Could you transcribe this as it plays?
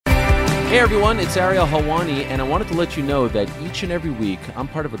Hey everyone, it's Ariel Helwani, and I wanted to let you know that each and every week I'm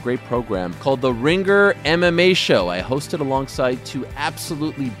part of a great program called The Ringer MMA Show. I host it alongside two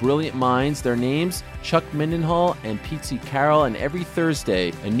absolutely brilliant minds. Their names, Chuck Mindenhall and Pete C. Carroll, and every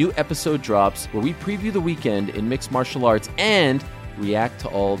Thursday a new episode drops where we preview the weekend in mixed martial arts and react to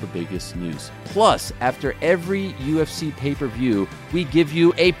all the biggest news. Plus, after every UFC pay-per-view, we give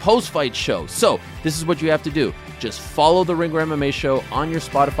you a post-fight show. So, this is what you have to do. Just follow the Ringer MMA Show on your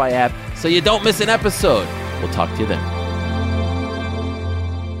Spotify app so you don't miss an episode. We'll talk to you then.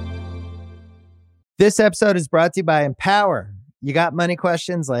 This episode is brought to you by Empower. You got money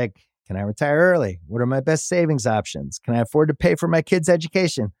questions like, can I retire early? What are my best savings options? Can I afford to pay for my kids'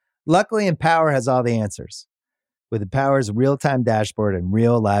 education? Luckily, Empower has all the answers. With Empower's real-time dashboard and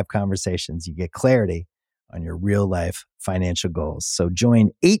real live conversations, you get clarity on your real-life financial goals. So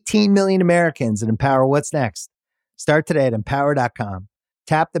join 18 million Americans and Empower what's next. Start today at empower.com.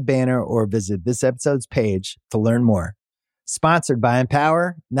 Tap the banner or visit this episode's page to learn more. Sponsored by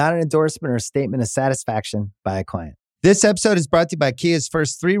Empower, not an endorsement or statement of satisfaction by a client. This episode is brought to you by Kia's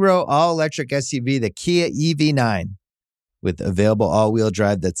first three-row all-electric SUV, the Kia EV9, with available all-wheel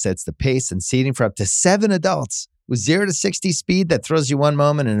drive that sets the pace and seating for up to 7 adults. With 0 to 60 speed that throws you one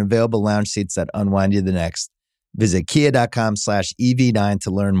moment and available lounge seats that unwind you the next. Visit kia.com/EV9 to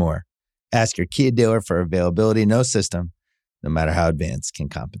learn more. Ask your Kia dealer for availability. No system, no matter how advanced, can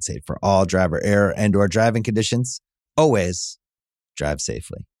compensate for all driver error and or driving conditions. Always drive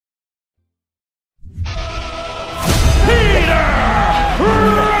safely. Peter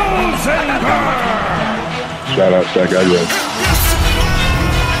Rosenberg! Shout out to that guy,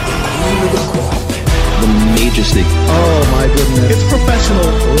 The majesty. Oh my goodness. It's professional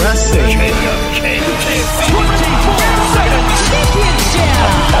wrestling. 24/7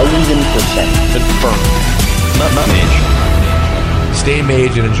 1,000% confirmed. Mage. Stay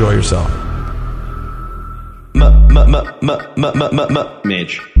mage and enjoy yourself. Mage. Male.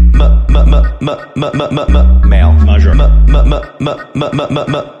 Measure.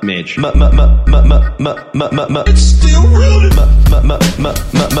 Mage. It's still rooted. Mage. Male.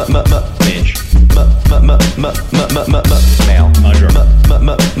 Measure. Mage.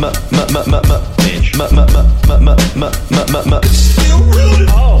 It's still rooted.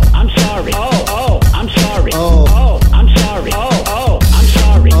 Oh, I'm sorry. Oh, I'm sorry. Oh. I'm sorry. Oh, I'm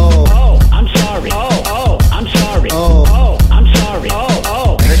sorry. Oh. I'm sorry. Oh, I'm sorry. Oh. I'm sorry.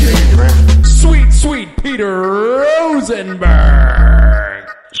 Oh. Sweet Peter Rosenberg.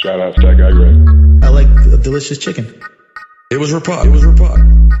 Shout out to that guy, Greg. I like a delicious chicken. It was Rapod.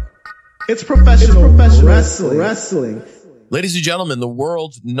 It's professional wrestling. Ladies and gentlemen, the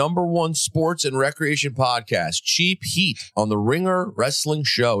world's #1 sports and recreation podcast, Cheap Heat on the Ringer Wrestling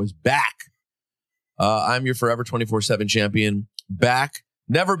Show, is back. I'm your forever 24/7 champion, back.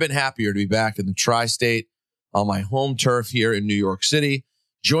 Never been happier to be back in the tri-state on my home turf here in New York City.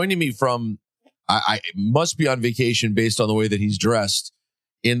 Joining me from, I must be on vacation based on the way that he's dressed,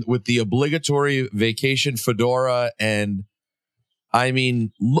 with the obligatory vacation fedora, and I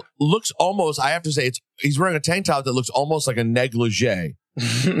mean, looks almost, I have to say, he's wearing a tank top that looks almost like a negligee.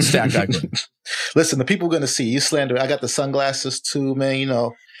 Stacked icon. Listen, the people are going to see you slander. I got the sunglasses too, man. You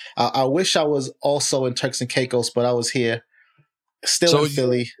know, I wish I was also in Turks and Caicos, but I was here, still in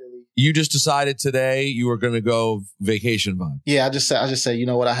Philly. You just decided today you were going to go vacation vibe. Yeah, I just said, you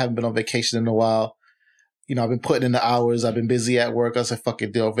know what? I haven't been on vacation in a while. You know, I've been putting in the hours. I've been busy at work. I said, fuck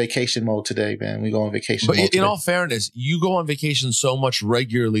it, deal. Vacation mode today, man. We go on vacation mode today. In all fairness, you go on vacation so much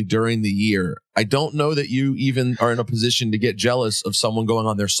regularly during the year. I don't know that you even are in a position to get jealous of someone going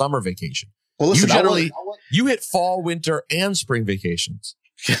on their summer vacation. Well, listen, you hit fall, winter, and spring vacations.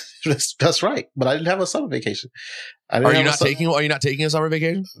 That's right. But I didn't have a summer vacation. Are you not taking a summer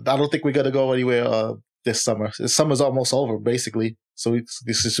vacation? I don't think we're going to go anywhere this summer. The summer's almost over, basically. So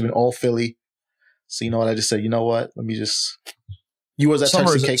this has been all Philly. So you know what? I just said, you know what? Let me just. You was at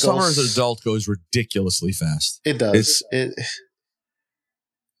Turks and Caicos. Summer as an adult goes ridiculously fast. It does. It's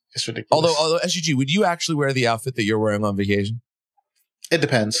ridiculous. Although SUG, would you actually wear the outfit that you're wearing on vacation? It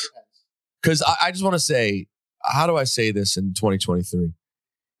depends. Because I just want to say, how do I say this in 2023?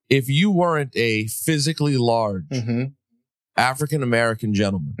 If you weren't a physically large African-American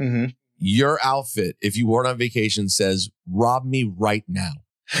gentleman, your outfit, if you weren't on vacation, says, rob me right now.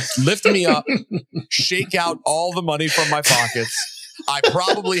 Lift me up, shake out all the money from my pockets. I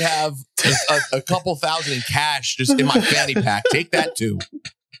probably have a couple thousand in cash just in my fanny pack. Take that too.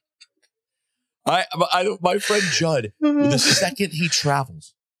 My friend Judd, the second he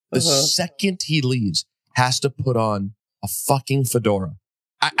travels, the second he leaves, has to put on a fucking fedora.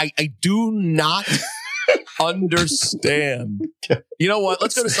 I do not understand. You know what?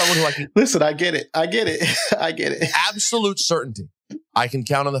 Let's go to someone who I can Listen, I get it. absolute certainty. I can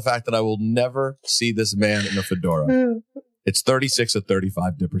count on the fact that I will never see this man in a fedora. It's 36 at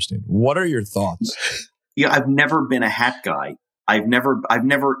 35, Dipperstein. What are your thoughts? Yeah, I've never been a hat guy. I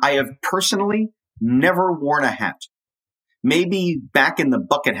have personally never worn a hat. Maybe back in the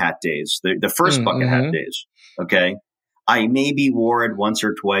bucket hat days, the first bucket hat days. Okay. I maybe wore it once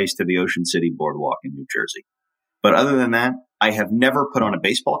or twice to the Ocean City Boardwalk in New Jersey. But other than that, I have never put on a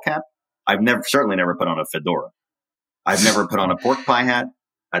baseball cap. I've certainly never put on a fedora. I've never put on a pork pie hat,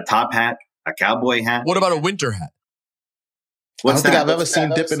 a top hat, a cowboy hat. What about a winter hat? I don't think I've ever seen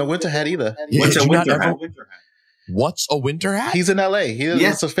Dip in a winter hat either. What's a winter hat? What's a winter hat? He's in LA.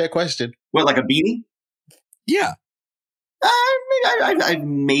 That's a fair question. What, like a beanie? Yeah. I've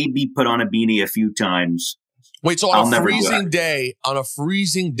maybe put on a beanie a few times. Wait, so on a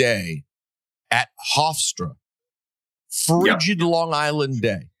freezing day at Hofstra, frigid Long Island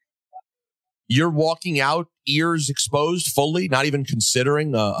day, you're walking out, ears exposed fully, not even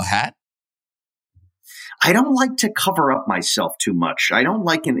considering a hat? I don't like to cover up myself too much. I don't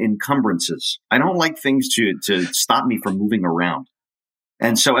like encumbrances. I don't like things to stop me from moving around.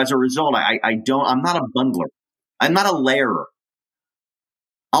 And so as a result, I'm not a bundler. I'm not a layerer.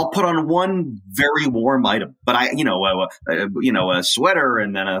 I'll put on one very warm item, but a sweater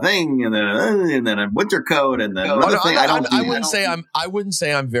and then a thing and then a winter coat and then another thing. I wouldn't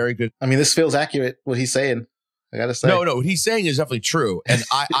say I'm very good. I mean, this feels accurate, what he's saying. I gotta say. No, what he's saying is definitely true. And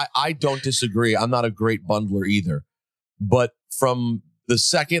I don't disagree. I'm not a great bundler either. But from the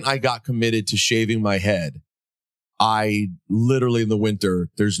second I got committed to shaving my head, I literally in the winter,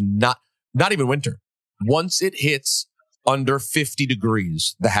 there's not even winter. Once it hits under 50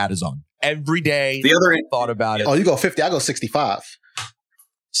 degrees, the hat is on. Every day, thought about it. Oh, you go 50, I go 65.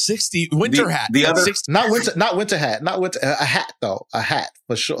 60 winter hat. The other 60. Not winter hat. A hat though. A hat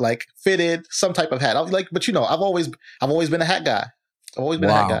for sure. Like fitted, some type of hat. But I've always been a hat guy. I've always been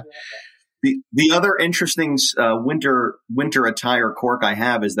a hat guy. The other interesting winter attire quirk I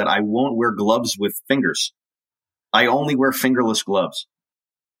have is that I won't wear gloves with fingers. I only wear fingerless gloves.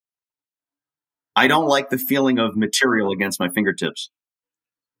 I don't like the feeling of material against my fingertips.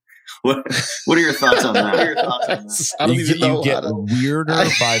 What are your thoughts on that? I don't even know. You get weirder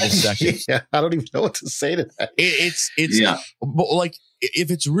by the second. Yeah, I don't even know what to say to that. It's like if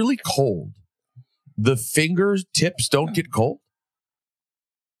it's really cold, the fingertips don't get cold.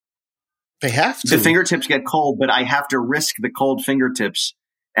 They have to. The fingertips get cold, but I have to risk the cold fingertips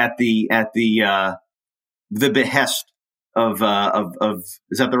at the behest of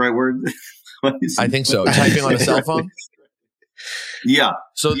is that the right word? I think so. Typing on a cell phone. Yeah.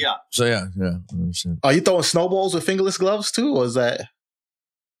 So yeah. I understand. Are you throwing snowballs with fingerless gloves too, or is that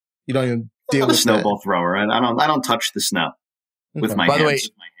you don't even deal with a snowball thrower? I don't touch the snow with my hands. By the way,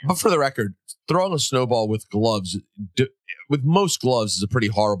 but for the record, throwing a snowball with gloves, with most gloves, is a pretty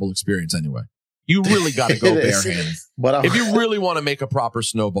horrible experience anyway. You really got to go barehand. But if you really want to make a proper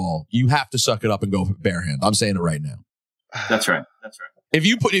snowball, you have to suck it up and go barehand. I'm saying it right now. That's right. If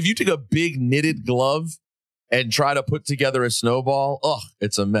you take a big knitted glove and try to put together a snowball,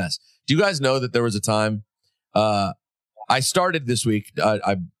 it's a mess. Do you guys know that there was a time I started this week?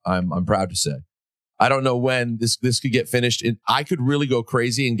 I'm proud to say, I don't know when this could get finished. I could really go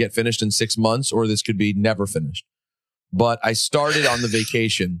crazy and get finished in 6 months, or this could be never finished. But I started on the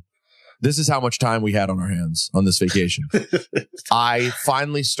vacation. This is how much time we had on our hands on this vacation. I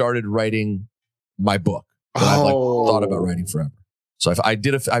finally started writing my book that I've thought about writing forever. So I've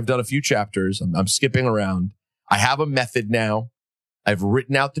done a few chapters. I'm skipping around. I have a method now. I've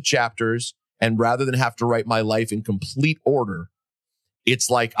written out the chapters, and rather than have to write my life in complete order, it's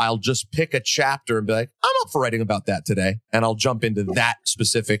like I'll just pick a chapter and be like, I'm up for writing about that today, and I'll jump into that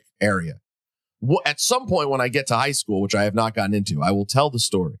specific area. At some point when I get to high school, which I have not gotten into, I will tell the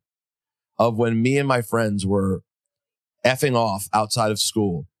story of when me and my friends were effing off outside of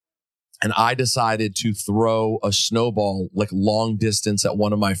school, and I decided to throw a snowball like long distance at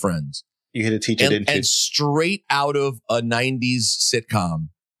one of my friends. You hit a teacher, didn't you? And straight out of a 90s sitcom,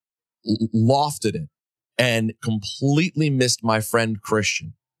 lofted it and completely missed my friend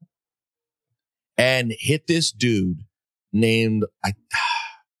Christian and hit this dude named,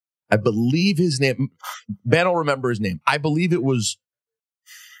 I believe his name, Ben will remember his name. I believe it was,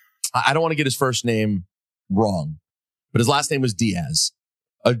 I don't want to get his first name wrong, but his last name was Diaz.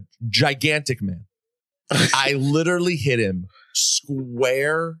 A gigantic man. I literally hit him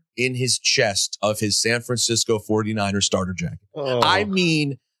square in his chest of his San Francisco 49er starter jacket. I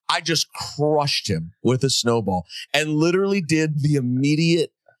mean, I just crushed him with a snowball and literally did the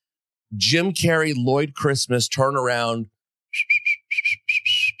immediate Jim Carrey, Lloyd Christmas turn around,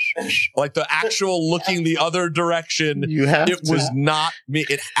 like the actual looking the other direction. It was not me.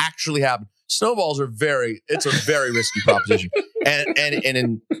 It actually happened. Snowballs are it's a very risky proposition.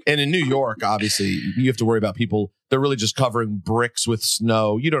 And in New York, obviously, you have to worry about people. They're really just covering bricks with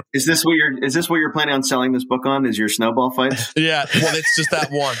snow. You don't. Is this what you're planning on selling this book on? Is your snowball fights? Yeah. Well, it's just that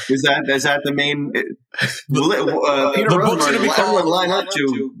one. Is that the main? Peter the book's going to be called. Line up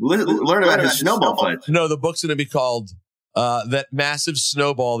to learn about his snowball fights. No, the book's going to be called that massive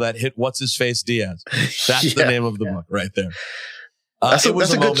snowball that hit what's his face Diaz. That's the name of the book right there. That's a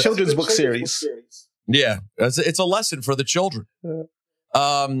good children's book series. Yeah, it's a lesson for the children.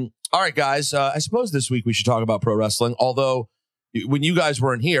 All right, guys. I suppose this week we should talk about pro wrestling. Although when you guys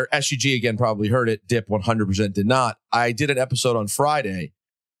weren't here, SUG again probably heard it. Dip 100% did not. I did an episode on Friday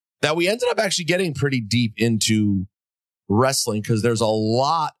that we ended up actually getting pretty deep into wrestling because there's a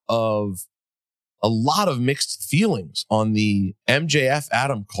lot of mixed feelings on the MJF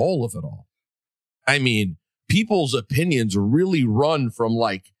Adam Cole of it all. I mean, people's opinions really run from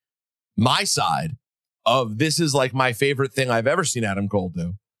like my side of this is like my favorite thing I've ever seen Adam Cole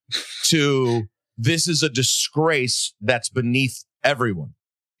do to this is a disgrace that's beneath everyone.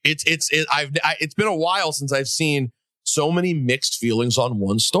 It's been a while since I've seen so many mixed feelings on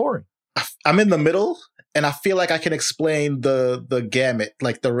one story. I'm in the middle and I feel like I can explain the gamut,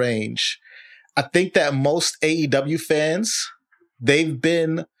 like the range. I think that most AEW fans,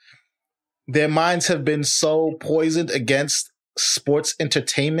 their minds have been so poisoned against sports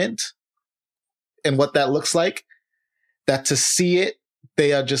entertainment and what that looks like, that to see it,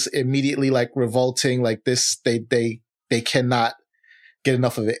 they are just immediately like revolting, like this, they cannot get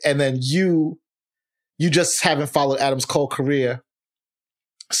enough of it. And then you just haven't followed Adam Cole's career.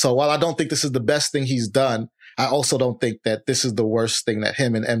 So while I don't think this is the best thing he's done, I also don't think that this is the worst thing that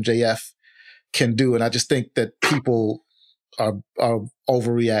him and MJF can do. And I just think that people are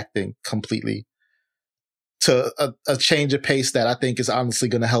overreacting completely to a change of pace that I think is honestly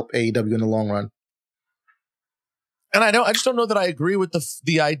going to help AEW in the long run. And I just don't know that I agree with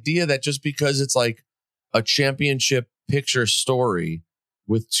the idea that just because it's like a championship picture story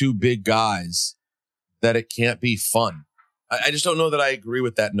with two big guys, that it can't be fun. I just don't know that I agree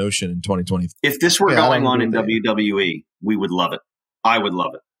with that notion in 2020. If this were going on in WWE, we would love it. I would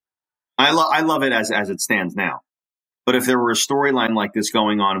love it. I love it as it stands now. But if there were a storyline like this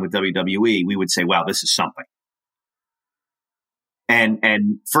going on with WWE, we would say, wow, this is something.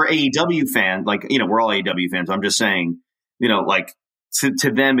 And for AEW fans, like, you know, we're all AEW fans. I'm just saying, you know, like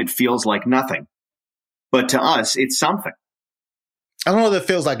to them, it feels like nothing. But to us, it's something. I don't know that it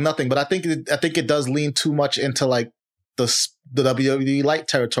feels like nothing, but I think it does lean too much into like the WWE light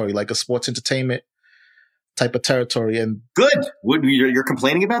territory, like a sports entertainment type of territory. And good. You're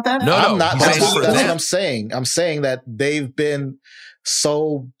complaining about that? No, I'm not. That's what I'm saying. I'm saying that they've been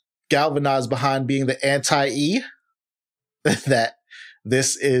so galvanized behind being the anti-E that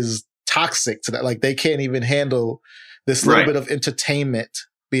this is toxic to that. Like they can't even handle this little bit of entertainment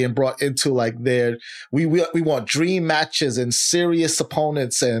being brought into like we want dream matches and serious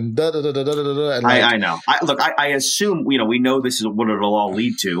opponents and da da da da da da. And I know. I assume, you know, we know this is what it'll all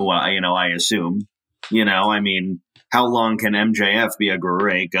lead to. You know, I assume, you know, I mean, how long can MJF be a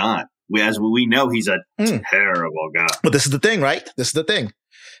great guy? As we know, he's a terrible guy. But this is the thing, right? This is the thing.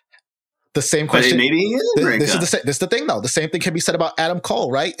 The same question. Maybe he is a great guy. This is the thing, though. The same thing can be said about Adam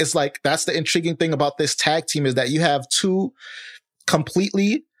Cole, right? It's like that's the intriguing thing about this tag team is that you have two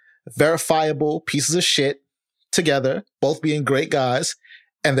completely verifiable pieces of shit together, both being great guys,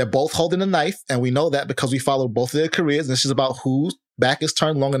 and they're both holding a knife. And we know that because we follow both of their careers. And this is about whose back is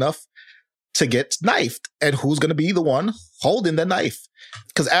turned long enough to get knifed and who's going to be the one holding the knife.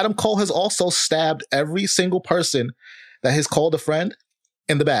 Because Adam Cole has also stabbed every single person that has called a friend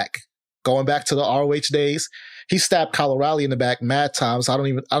in the back. Going back to the ROH days, he stabbed Kyle O'Reilly in the back mad times. I don't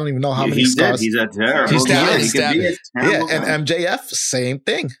even know how many scars. He's a terrible guy. And MJF, same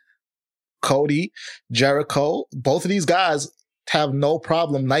thing. Cody, Jericho, both of these guys have no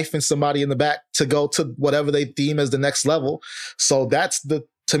problem knifing somebody in the back to go to whatever they deem as the next level. So that's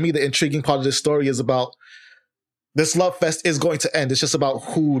to me, the intriguing part of this story is about this love fest is going to end. It's just about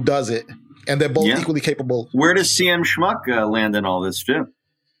who does it. And they're both equally capable. Where does CM Schmuck land in all this too?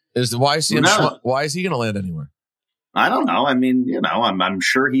 Why is he going to land anywhere? I don't know. I mean, you know, I'm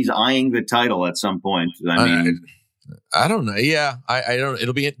sure he's eyeing the title at some point. I mean, I don't know. Yeah, I don't.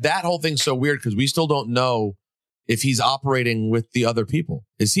 It'll be that whole thing's so weird because we still don't know if he's operating with the other people.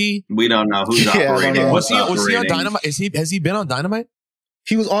 Is he? We don't know who's operating. Was he on Dynamite? Has he been on Dynamite?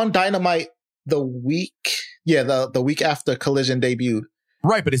 He was on Dynamite the week after Collision debuted.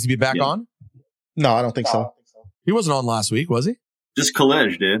 Right, but is he back on? No, I don't think so. He wasn't on last week, was he? Just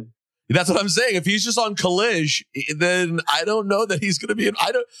college, dude. That's what I'm saying. If he's just on College, then I don't know that he's going to be.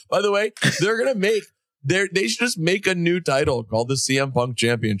 By the way, they're going to make. They should just make a new title called the CM Punk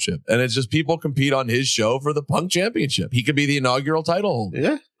Championship, and it's just people compete on his show for the Punk Championship. He could be the inaugural title holder.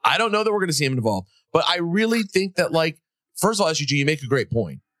 Yeah, I don't know that we're going to see him involved, but I really think that, like, first of all, SUG, you make a great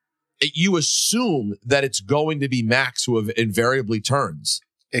point. You assume that it's going to be Max who invariably turns.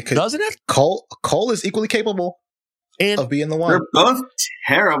 It could, doesn't it? Cole is equally capable of being the one. They're both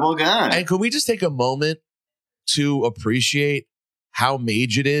terrible guys. And can we just take a moment to appreciate how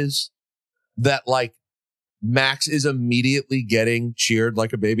mage it is that, like, Max is immediately getting cheered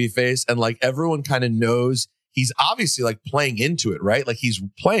like a baby face, and like everyone kind of knows he's obviously like playing into it, right? Like he's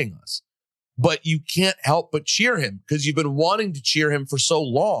playing us, but you can't help but cheer him because you've been wanting to cheer him for so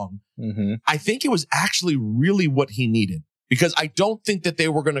long. Mm-hmm. I think it was actually really what he needed, because I don't think that they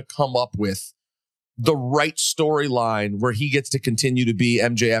were going to come up with the right storyline where he gets to continue to be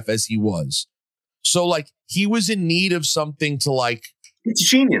MJF as he was. So like he was in need of something to like. It's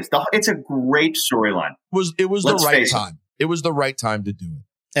genius. It's a great storyline. It was the right time. It was the right time to do it.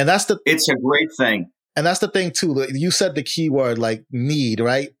 And it's a great thing. And that's the thing too. You said the key word, like need,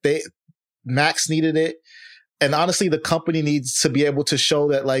 right? Max needed it. And honestly, the company needs to be able to show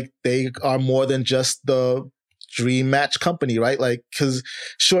that like they are more than just the dream match company, right? Like, cause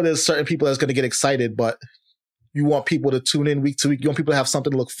sure, there's certain people that's going to get excited, but you want people to tune in week to week. You want people to have something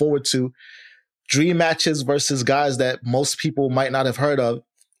to look forward to. Dream matches versus guys that most people might not have heard of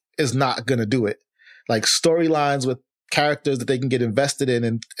is not going to do it. Like storylines with characters that they can get invested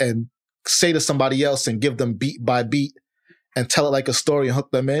in and say to somebody else and give them beat by beat and tell it like a story and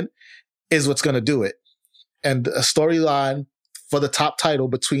hook them in is what's going to do it. And a storyline for the top title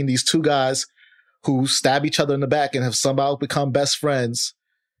between these two guys who stab each other in the back and have somehow become best friends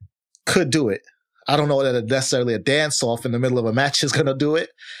could do it. I don't know that necessarily a dance off in the middle of a match is going to do it,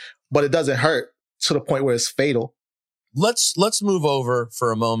 but it doesn't hurt to the point where it's fatal. Let's move over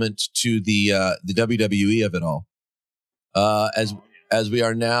for a moment to the WWE of it all. As we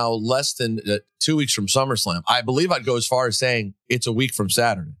are now less than 2 weeks from SummerSlam, I believe I'd go as far as saying it's a week from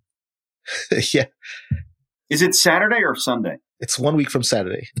Saturday. Yeah. Is it Saturday or Sunday? It's 1 week from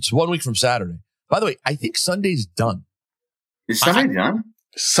Saturday. It's 1 week from Saturday. By the way, I think Sunday's done. Is Sunday done?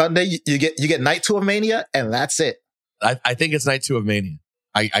 Sunday, you get night 2 of Mania, and that's it. I think it's night 2 of Mania.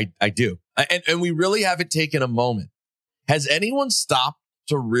 I do. And we really haven't taken a moment. Has anyone stopped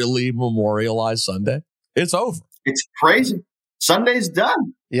to really memorialize Sunday? It's over. It's crazy. Sunday's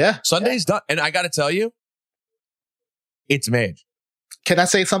done. Yeah. Sunday's done. And I got to tell you, it's Mage. Can I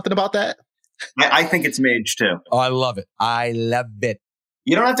say something about that? I think it's Mage too. Oh, I love it. I love it.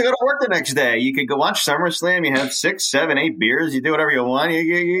 You don't have to go to work the next day. You could go watch SummerSlam. You have 6, 7, 8 beers. You do whatever you want.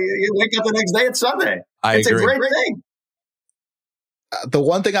 You wake up the next day. It's Sunday. It's agree. A great thing. The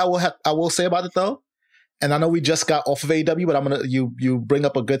one thing I will say about it though, and I know we just got off of AEW, but you bring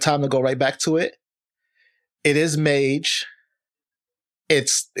up a good time to go right back to it. It is Mage.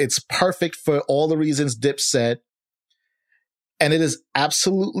 It's perfect for all the reasons Dip said, and it is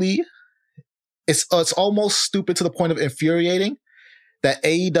absolutely it's almost stupid to the point of infuriating that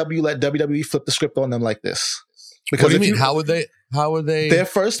AEW let WWE flip the script on them like this. Because what do you mean? How would they? Their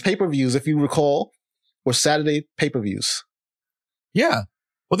first pay-per-views, if you recall, were Saturday pay-per-views. Yeah.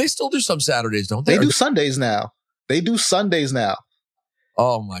 Well, they still do some Saturdays, don't they? They do Sundays now.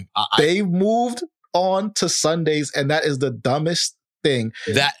 Oh my! They moved on to Sundays, and that is the dumbest thing.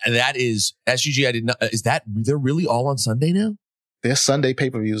 That is SUG. I did not. Is that they're really all on Sunday now? They're Sunday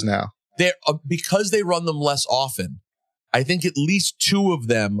pay-per-views now. They're because they run them less often. I think at least 2 of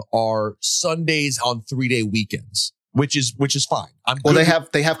them are Sundays on 3-day weekends, which is fine. Well,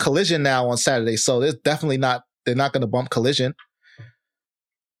 they have Collision now on Saturday, so they're definitely not. They're not going to bump Collision.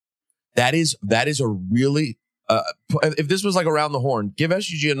 That is a really if this was like around the horn, give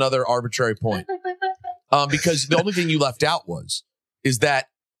SUG another arbitrary point. Because the only thing you left out is that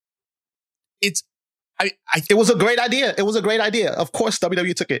it was a great idea. It was a great idea. Of course,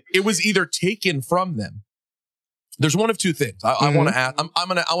 WWE took it. It was either taken from them. There's one of 2 things. I want to ask. I'm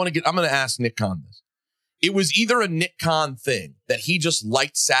gonna ask Nick Khan this. It was either a Nick Khan thing that he just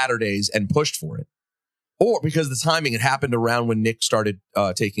liked Saturdays and pushed for it, or because the timing had happened around when Nick started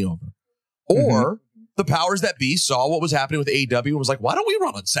taking over, or the powers that be saw what was happening with AEW and was like, why don't we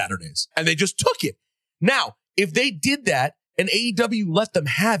run on Saturdays? And they just took it. Now, if they did that and AEW let them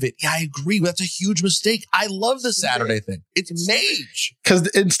have it, yeah, I agree. That's a huge mistake. I love the Saturday thing. It's Mage.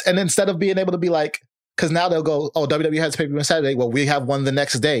 And instead of being able to be like, because now they'll go, oh, WWE has pay-per-view on Saturday. Well, we have one the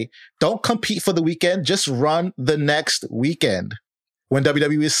next day. Don't compete for the weekend. Just run the next weekend. when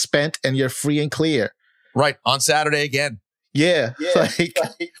WWE is spent and you're free and clear. Right. On Saturday again. Yeah. Like,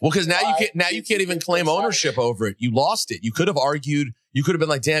 well, because now you can't even claim ownership over it. You lost it. You could have argued. You could have been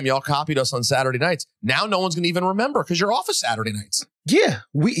like, damn, y'all copied us on Saturday nights. Now no one's going to even remember because you're off of Saturday nights. Yeah.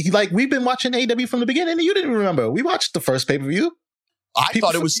 We've been watching AEW from the beginning and you didn't remember. We watched the first pay-per-view. I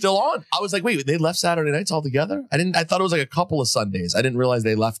thought it was still on. I was like, wait, they left Saturday nights altogether? I thought it was like a couple of Sundays. I didn't realize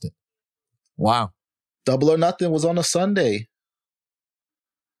they left it. Wow. Double or Nothing was on a Sunday.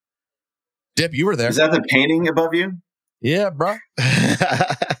 Dip, you were there. Is that the painting above you? Yeah, bro.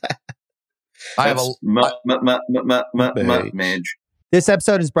 I have a Mage. This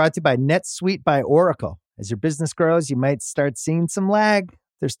episode is brought to you by NetSuite by Oracle. As your business grows, you might start seeing some lag.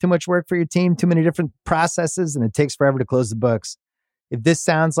 There's too much work for your team, too many different processes, and it takes forever to close the books. If this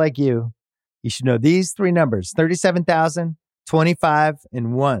sounds like you, you should know these three numbers: 37,000, 25,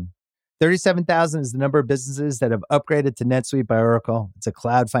 and 1. 37,000 is the number of businesses that have upgraded to NetSuite by Oracle. It's a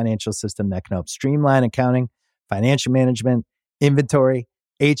cloud financial system that can help streamline accounting, financial management, inventory,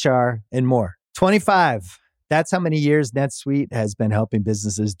 HR, and more. 25, that's how many years NetSuite has been helping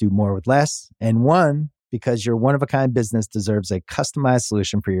businesses do more with less. And 1, because your one-of-a-kind business deserves a customized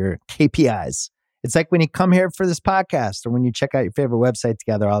solution for your KPIs. It's like when you come here for this podcast or when you check out your favorite website to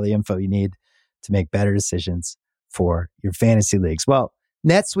gather all the info you need to make better decisions for your fantasy leagues. Well,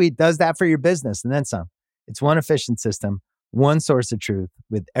 NetSuite does that for your business and then some. It's one efficient system, one source of truth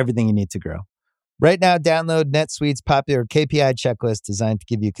with everything you need to grow. Right now, download NetSuite's popular KPI checklist designed to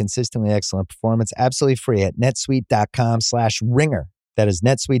give you consistently excellent performance absolutely free at netsuite.com/ringer. That is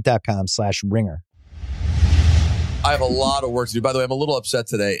netsuite.com/ringer. I have a lot of work to do. By the way, I'm a little upset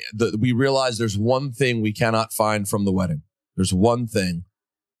today. We realized there's one thing we cannot find from the wedding. There's one thing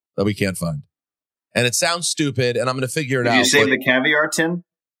that we can't find. And it sounds stupid, and I'm going to figure it out. Did you save the caviar tin?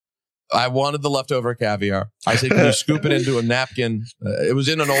 I wanted the leftover caviar. I said, can you scoop it into a napkin? It was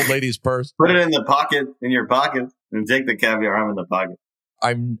in an old lady's purse. Put it in the pocket, in your pocket, and take the caviar out in the pocket.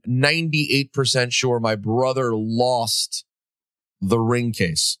 I'm 98% sure my brother lost the ring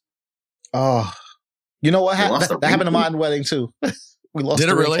case. Oh, you know what happened? That happened to my wedding too. We lost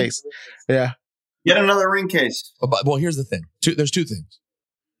the ring case. Yeah. Get another ring case. Well, here's the thing. There's two things.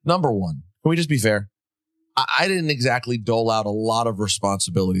 Number one, can we just be fair? I didn't exactly dole out a lot of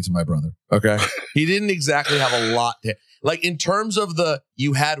responsibility to my brother. Okay. He didn't exactly have a lot like in terms of the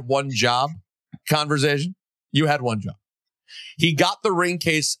you had one job conversation. You had one job. He got the ring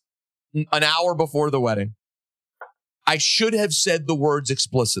case an hour before the wedding. I should have said the words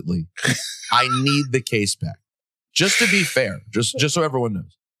explicitly. I need the case back. Just to be fair, just so everyone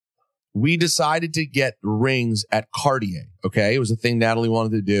knows. We decided to get rings at Cartier. Okay. It was a thing Natalie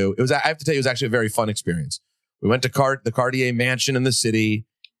wanted to do. I have to tell you, it was actually a very fun experience. We went to the Cartier mansion in the city.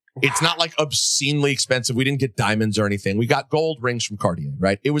 It's not like obscenely expensive. We didn't get diamonds or anything. We got gold rings from Cartier,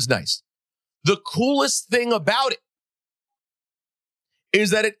 right? It was nice. The coolest thing about it is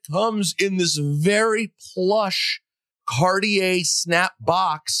that it comes in this very plush Cartier snap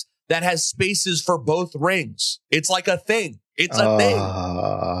box that has spaces for both rings. It's like a thing. It's a thing.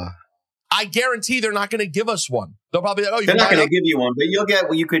 I guarantee they're not going to give us one. They'll probably be like, they're not going to give you one, but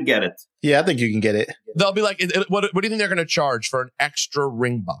you could get it. Yeah, I think you can get it. They'll be like, what do you think they're going to charge for an extra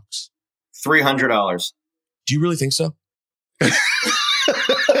ring box? $300. Do you really think so?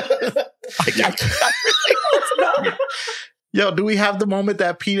 Yo, do we have the moment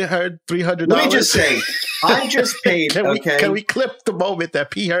that Pete heard $300? Let me just say, I just paid. Can we clip the moment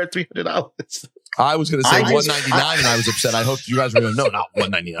that Pete heard $300? I was going to say $199 and I was upset. I hope you guys were going to know, not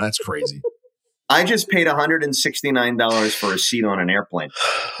 $199. That's crazy. I just paid $169 for a seat on an airplane.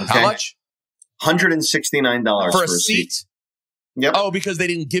 Okay? How much? $169 for a seat? Yep. Oh, because they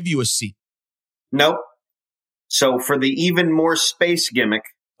didn't give you a seat. Nope. So for the even more space gimmick,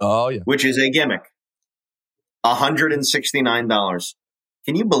 which is a gimmick, $169.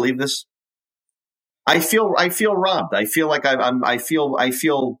 Can you believe this? I feel robbed. I feel like I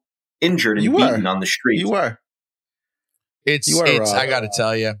feel injured and beaten on the street. You were. It's I got to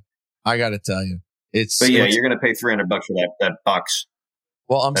tell you. But yeah, you're going to pay $300 for that box.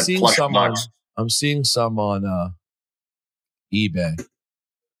 Well, I'm seeing some on eBay.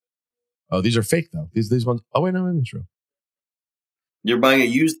 Oh, these are fake though. These ones. Oh wait, no, maybe it's real. You're buying a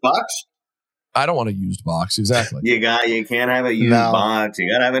used box? I don't want a used box. Exactly. You can't have a used box.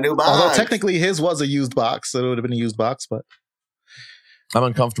 You got to have a new box. Although technically his was a used box, so it would have been a used box, but I'm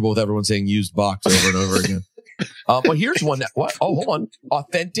uncomfortable with everyone saying used box over and over again. But here's one. What? Oh, hold on.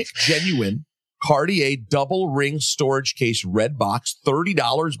 Authentic, genuine Cartier double ring storage case red box,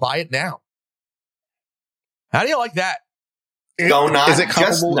 $30. Buy it now. How do you like that? Is it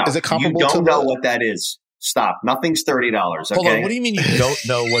comparable? Is it comparable? You don't know what that is. Stop. Nothing's $30. Okay. Hold on. What do you mean you don't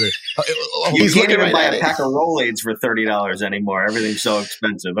know what it? You He's can't looking even right buy at a it. pack of Rolaids for $30 anymore. Everything's so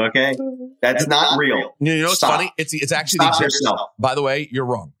expensive. Okay, that's not real. You know what's Stop. funny? It's actually Stop the yourself. By the way, you're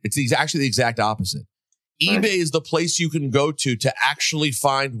wrong. It's actually the exact opposite. eBay is the place you can go to actually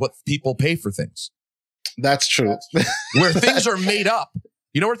find what people pay for things. That's true. Where things are made up.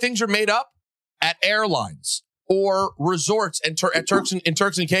 You know where things are made up? At airlines or resorts and at Turks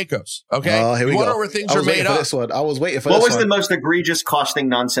and Caicos. Okay. Oh, here we you go. wonder where things I are was waiting made for up. this one. I was waiting for What this was one. the most egregious costing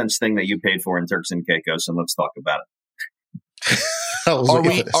nonsense thing that you paid for in Turks and Caicos? And let's talk about it. I was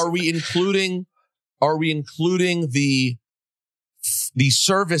waiting for this. Are we including the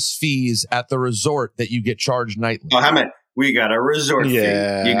service fees at the resort that you get charged nightly? Oh, how many? We got a resort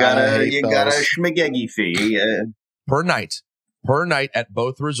Yeah, fee. You got I hate a those. schmagegi fee. Per night at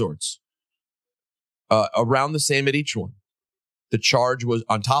both resorts. Around the same at each one. The charge was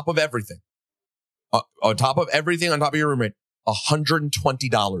on top of everything. On top of your room rate,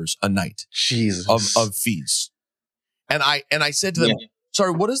 $120 a night Jesus. of fees. And I said to them,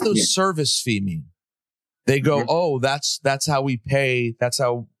 sorry, what does those service fee mean? They go, oh, that's how we pay. That's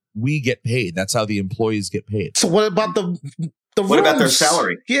how we get paid. That's how the employees get paid. So what about the What about their rooms?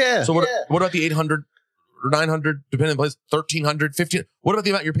 salary? Yeah. So what about the 800 or 900, depending on the place, 1,300, 1,500? What about the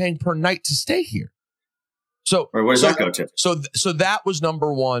amount you're paying per night to stay here? So Or where does that go to? So that was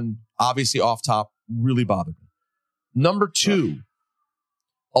number one, obviously off top, really bothered me. Number two,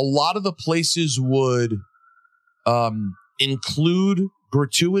 a lot of the places would include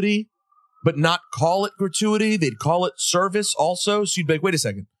gratuity, but not call it gratuity. They'd call it service also. So you'd be like, wait a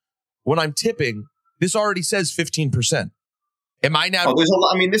second. When I'm tipping, this already says 15%. Am I now? Oh, there's a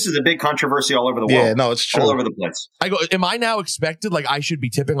lot. I mean, this is a big controversy all over the world. Yeah, no, it's true. All over the place. I go, am I now expected like I should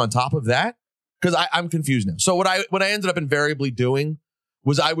be tipping on top of that? Because I'm confused now. So what I ended up invariably doing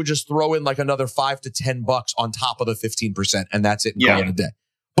was I would just throw in like another $5 to $10 on top of the 15%, and that's it. And call it a day.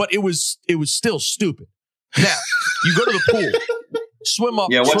 But it was still stupid. Now you go to the pool, swim up.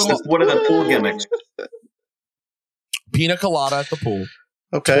 Yeah, what are the pool gimmicks? Pina colada at the pool.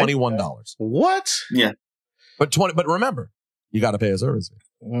 Okay. $21. What? Yeah, But remember, you got to pay a service fee.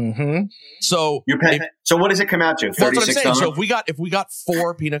 Mm-hmm. So you're paying. So what does it come out to? That's what I'm saying. $36. So if we got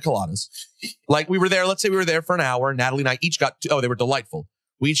 4 pina coladas, like we were there, let's say we were there for an hour. Natalie and I each got 2. Oh, they were delightful.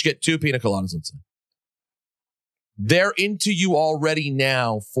 We each get 2 pina coladas, let's say. They're into you already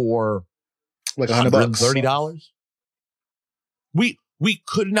now for Like $100. $130. We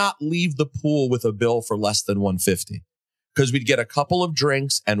could not leave the pool with a bill for less than $150 because we'd get a couple of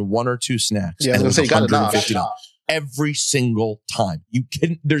drinks and 1 or 2 snacks. Yeah, I was and gonna say, you got $150 enough. every single time. You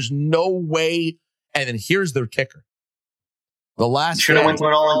can. There's no way. And then here's the kicker. The last Should have day- went to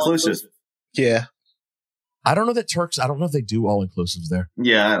an all-inclusive. Yeah. I don't know that Turks. I don't know if they do all inclusives there.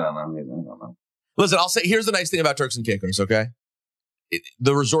 Yeah, I don't know. Listen, I'll say here's the nice thing about Turks and Caicos. Okay,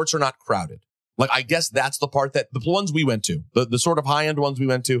 the resorts are not crowded. Like I guess that's the part that the ones we went to, the sort of high end ones we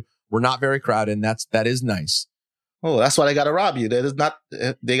went to, were not very crowded. And that is nice. Oh, that's why they got to rob you. That is not.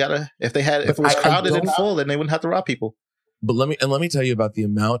 They gotta. If it was crowded and full, then they wouldn't have to rob people. But let me tell you about the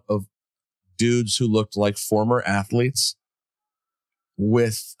amount of dudes who looked like former athletes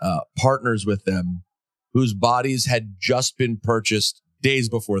with partners with them whose bodies had just been purchased days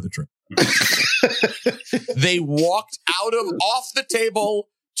before the trip. They walked off the table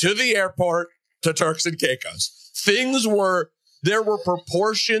to the airport to Turks and Caicos. There were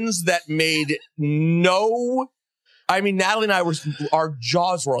proportions that made no. I mean, Natalie and I our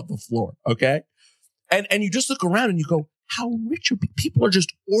jaws were on the floor. Okay. And you just look around and you go, how rich are people? People are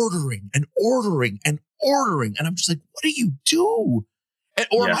just ordering and ordering and ordering. And I'm just like, what do you do?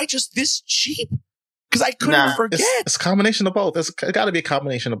 Am I just this cheap? Because I couldn't forget. It's a combination of both. It's got to be a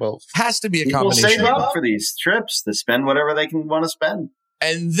combination of both. Has to be a People combination. save up for these trips to spend whatever they can want to spend.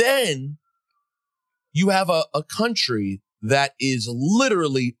 And then you have a country that is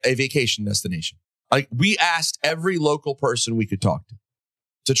literally a vacation destination. Like we asked every local person we could talk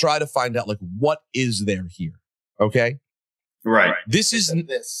to try to find out like what is there here. Okay. Right. This is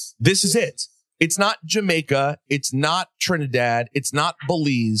it. It's not Jamaica. It's not Trinidad. It's not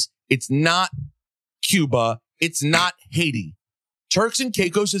Belize. It's not Cuba. It's not Haiti. Turks and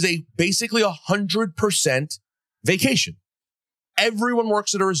Caicos is basically 100% vacation. Everyone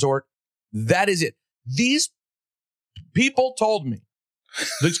works at a resort. That is it. These people told me,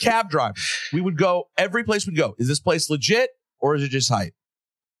 these cab drivers, we would go, every place we'd go. Is this place legit or is it just hype?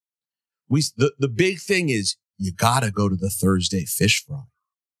 The big thing is you gotta go to the Thursday fish fry.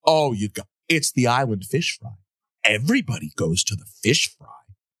 Oh, it's the island fish fry. Everybody goes to the fish fry.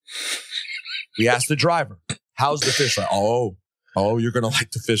 We asked the driver, how's the fish fry? Oh, you're going to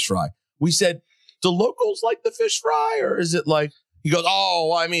like the fish fry. We said, Do locals like the fish fry, or is it like he goes,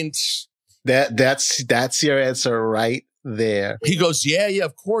 oh, I mean, that's your answer right there. he goes, yeah,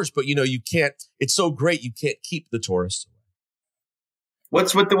 of course, but you can't. It's so great, you can't keep the tourists away.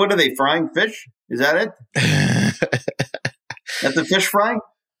 What's with what are they frying fish? Is that it? That's the fish fry?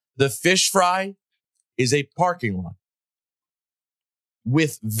 The fish fry is a parking lot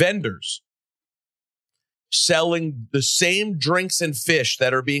with vendors selling the same drinks and fish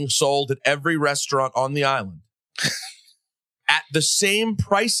that are being sold at every restaurant on the island at the same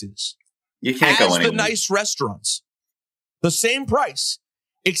prices. You can't go as anywhere. the nice restaurants. The same price,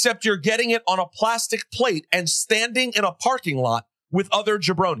 except you're getting it on a plastic plate and standing in a parking lot with other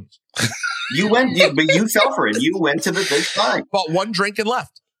jabronis. But you fell for it. You went to the fish fry. Bought one drink and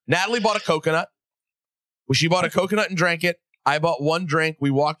left. Natalie bought a coconut. She bought a coconut and drank it. I bought one drink.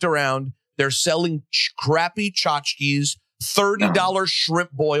 We walked around. They're selling crappy tchotchkes, $30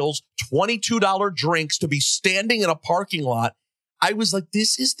 shrimp boils, $22 drinks to be standing in a parking lot. I was like,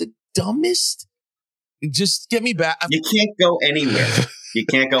 this is the dumbest. Just get me back. You can't go anywhere. You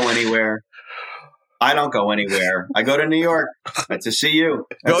can't go anywhere. I don't go anywhere. I go to New York to see you.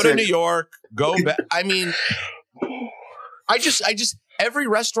 Go to New York. Go back. I mean, I just every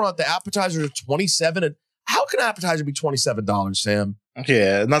restaurant, the appetizers are $27. And how can an appetizer be $27, Sam?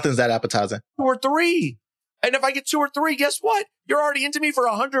 Yeah, nothing's that appetizing. 2 or 3. And if I get 2 or 3, guess what? You're already into me for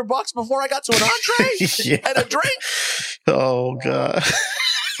 $100 before I got to an entree and a drink. Oh, God.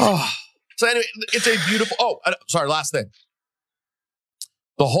 So anyway, it's a beautiful. Last thing.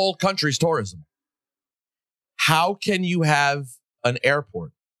 The whole country's tourism. How can you have an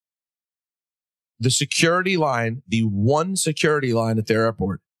airport? The security line, the one security line at the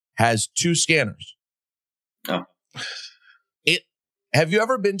airport, has 2 scanners. Oh. Have you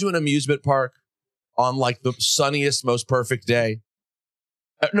ever been to an amusement park on like the sunniest, most perfect day?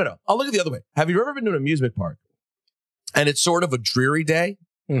 No. I'll look at the other way. Have you ever been to an amusement park and it's sort of a dreary day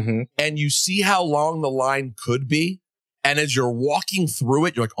and you see how long the line could be? And as you're walking through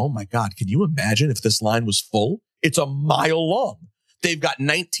it, you're like, oh my God, can you imagine if this line was full? It's a mile long. They've got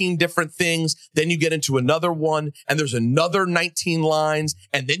 19 different things. Then you get into another one and there's another 19 lines.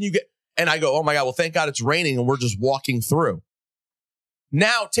 And then and I go, oh my God, well, thank God it's raining and we're just walking through.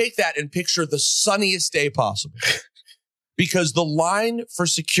 Now take that and picture the sunniest day possible. Because the line for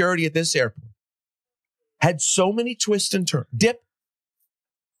security at this airport had so many twists and turns.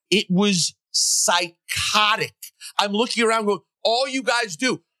 It was psychotic. I'm looking around going, all you guys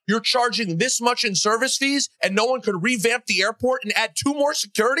do, you're charging this much in service fees and no one could revamp the airport and add 2 more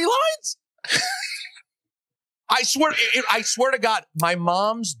security lines? I swear to God, my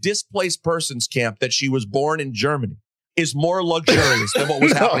mom's displaced persons camp that she was born in Germany is more luxurious than what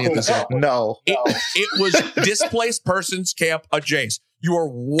was happening at this airport. No. It was displaced persons camp adjacent. You are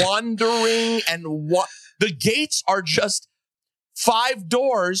wandering and the gates are just 5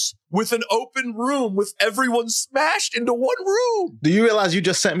 doors with an open room with everyone smashed into one room. Do you realize you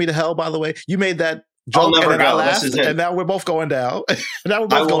just sent me to hell, by the way? You made that joke I'll never and I go. laughed, This is it. and now we're both going down. I will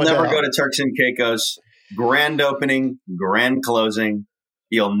never go to Turks and Caicos. Grand opening, grand closing.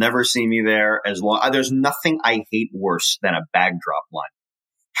 You'll never see me there as long. There's nothing I hate worse than a bag drop line.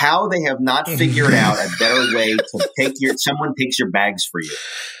 How they have not figured out a better way to someone takes your bags for you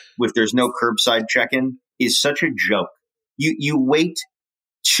if there's no curbside check-in is such a joke. You wait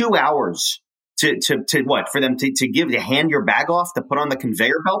 2 hours to what? For them to hand your bag off to put on the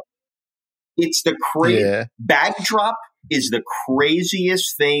conveyor belt? It's the crazy bag drop is the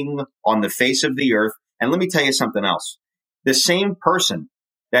craziest thing on the face of the earth. And let me tell you something else. The same person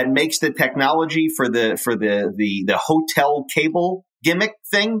that makes the technology for the hotel cable gimmick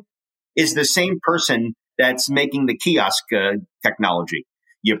thing is the same person that's making the kiosk technology.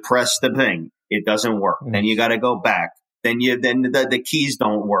 You press the thing, it doesn't work. Then you got to go back. Then the keys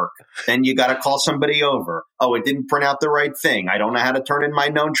don't work. Then you got to call somebody over. Oh, it didn't print out the right thing. I don't know how to turn in my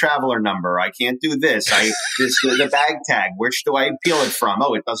known traveler number. I can't do this. The bag tag. Which do I peel it from?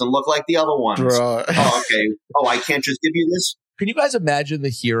 Oh, it doesn't look like the other ones. Right. Oh, okay. Oh, I can't just give you this. Can you guys imagine the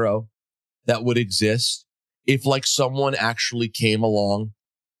hero that would exist if like someone actually came along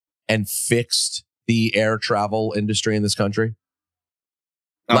and fixed the air travel industry in this country?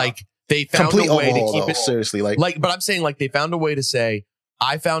 Like they found a way to keep it seriously, but I'm saying like they found a way to say,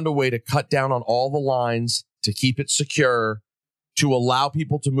 I found a way to cut down on all the lines to keep it secure, to allow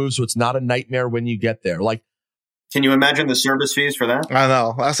people to move so it's not a nightmare when you get there. Like, can you imagine the service fees for that? I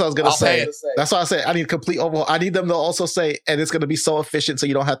know. That's what I was going to say. Pay it. That's why I say I need a complete overhaul. I need them to also say, and it's going to be so efficient so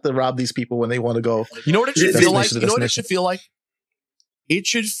you don't have to rob these people when they want to go. You know what it should feel like? You know what it should feel like? It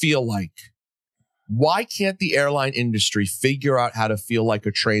should feel like, why can't the airline industry figure out how to feel like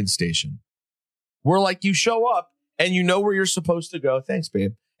a train station? where like you show up and you know where you're supposed to go. Thanks,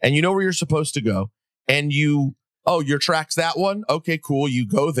 babe. And you know where you're supposed to go. And your track's that one? Okay, cool. You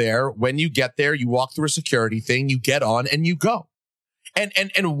go there. When you get there, you walk through a security thing, you get on and you go. And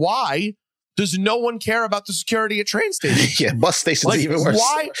why does no one care about the security at train stations? Yeah, bus stations is even worse.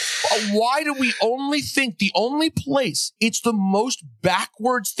 Why do we only think the only place it's the most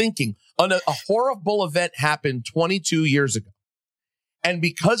backwards thinking on a horrible event happened 22 years ago? And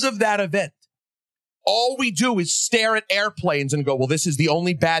because of that event, all we do is stare at airplanes and go, well, this is the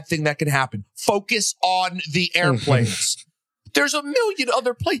only bad thing that can happen. Focus on the airplanes. There's a million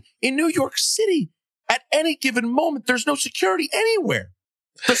other places. In New York City, at any given moment, there's no security anywhere.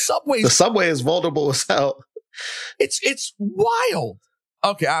 The subway is vulnerable as hell. It's wild.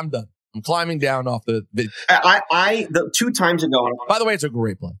 Okay, I'm done. I'm climbing down off the 2 times ago. By the way, it's a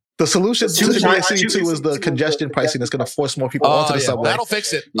great plan. The solution to the city too is the congestion pricing that's going to force more people onto the subway. That'll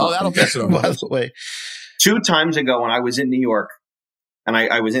fix it. That'll fix it. By the way, 2 times ago when I was in New York, and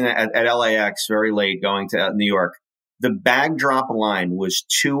I was at LAX very late going to New York, the bag drop line was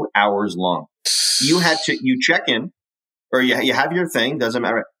 2 hours long. You check in, or you have your thing, doesn't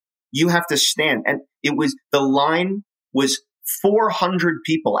matter. You have to stand, and the line was 400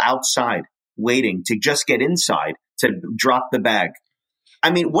 people outside waiting to just get inside to drop the bag. I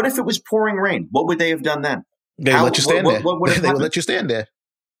mean, what if it was pouring rain? What would they have done then? They would let you stand there. They would let you stand there.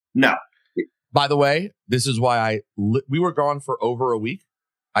 No. By the way, this is why we were gone for over a week.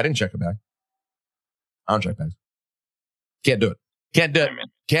 I didn't check a bag. I don't check bags. Can't do it. Can't do it.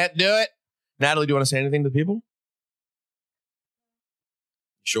 Can't do it. Natalie, do you want to say anything to people?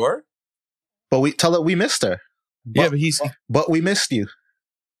 Sure. But we tell her we missed her. But we missed you.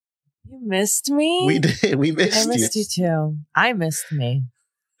 You missed me? We did. We missed you. I missed you too. I missed me.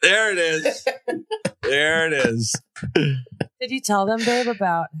 There it is. There it is. Did you tell them, babe,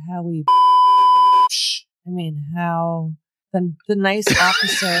 about how we... how the nice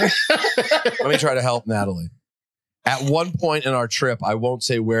officer... Let me try to help Natalie. At one point in our trip, I won't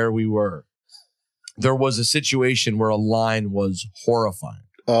say where we were, there was a situation where a line was horrifying.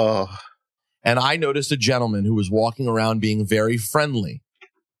 Oh. And I noticed a gentleman who was walking around being very friendly.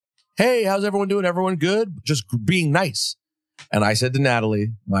 Hey, how's everyone doing? Everyone good? Just being nice. And I said to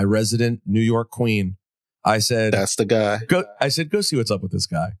Natalie, my resident New York queen, I said, that's the guy. Go see what's up with this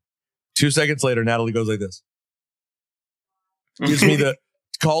guy. 2 seconds later, Natalie goes like this.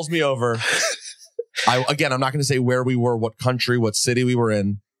 Calls me over. I'm not going to say where we were, what country, what city we were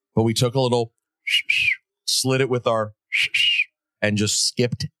in, but we took a little, slid it with our, and just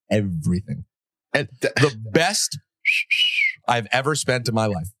skipped everything. And the best I've ever spent in my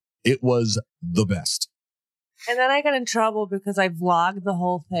life. It was the best. And then I got in trouble because I vlogged the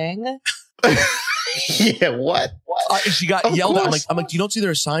whole thing. Yeah, what? She got yelled at. I'm like, you don't see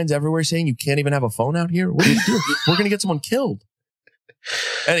there are signs everywhere saying you can't even have a phone out here? What are you doing? We're going to get someone killed.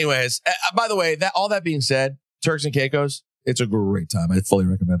 Anyways, by the way, all that being said, Turks and Caicos, it's a great time. I fully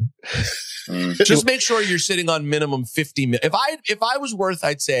recommend it. Just make sure you're sitting on minimum 50 million. If I was worth,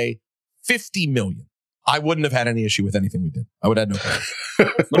 I'd say 50 million. I wouldn't have had any issue with anything we did. I would have had no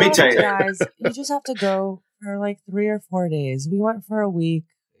problem. Let me tell you. Guys, you just have to go for like 3 or 4 days. We went for a week.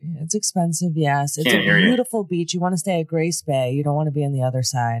 It's expensive, yes. It's a beautiful beach. You want to stay at Grace Bay. You don't want to be on the other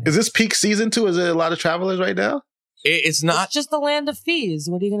side. Is this peak season too? Is there a lot of travelers right now? It's not. It's just the land of fees.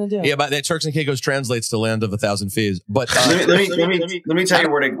 What are you going to do? Yeah, but Turks and Caicos translates to land of 1,000 fees. But let me tell you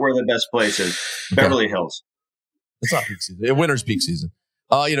where the best place is. Beverly Hills. It's not peak season. Winter's peak season.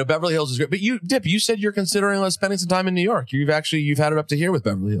 Beverly Hills is great. But you said you're considering spending some time in New York. You've had it up to here with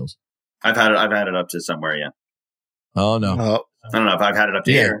Beverly Hills. I've had it up to somewhere, yeah. Oh no. I don't know if I've had it up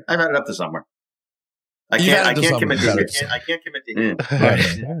to here. I've had it up to somewhere. I can't commit to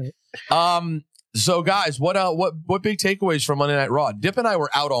it. So guys, what big takeaways from Monday Night Raw? Dip and I were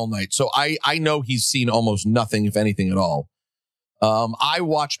out all night, so I know he's seen almost nothing, if anything at all. I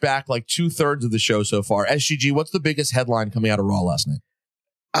watched back like 2/3 of the show so far. SGG, what's the biggest headline coming out of Raw last night?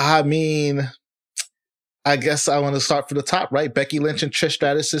 I mean, I guess I want to start from the top, right? Becky Lynch and Trish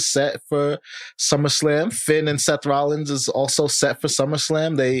Stratus is set for SummerSlam. Finn and Seth Rollins is also set for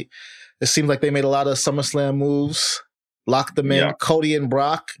SummerSlam. It seems like they made a lot of SummerSlam moves, locked them in. Yeah. Cody and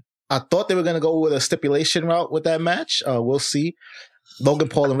Brock. I thought they were going to go with a stipulation route with that match. We'll see. Logan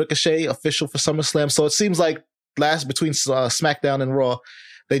Paul and Ricochet official for SummerSlam. So it seems like between SmackDown and Raw,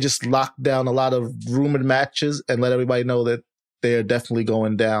 they just locked down a lot of rumored matches and let everybody know that they're definitely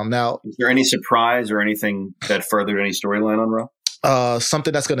going down. Now, is there any surprise or anything that furthered any storyline on Raw?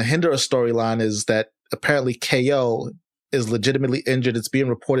 Something that's going to hinder a storyline is that apparently KO is legitimately injured. It's being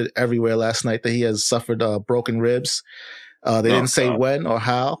reported everywhere last night that he has suffered broken ribs. They didn't say when or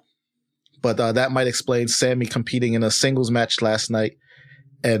how, but that might explain Sammy competing in a singles match last night,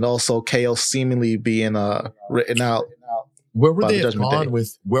 and also KO seemingly being written out. Where would they have gone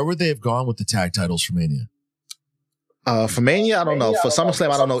with the tag titles for Mania? For Mania, I don't know. For SummerSlam,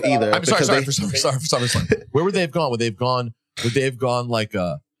 I don't know either. I'm sorry for SummerSlam. Where would they have gone? Would they have gone like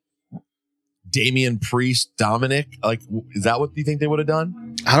Damian Priest, Dominic? Like, is that what you think they would have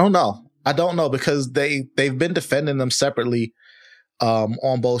done? I don't know because they've been defending them separately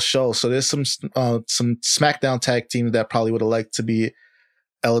on both shows. So there's some SmackDown tag teams that probably would have liked to be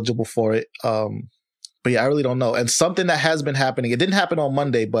eligible for it. But yeah, I really don't know. And something that has been happening, it didn't happen on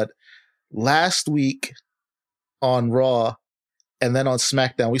Monday, but last week on Raw and then on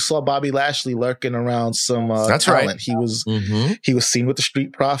SmackDown, we saw Bobby Lashley lurking around some That's talent. right. He was seen with the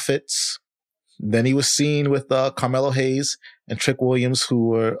Street Profits. Then he was seen with Carmelo Hayes and Trick Williams, who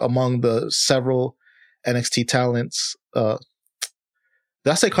were among the several NXT talents. Did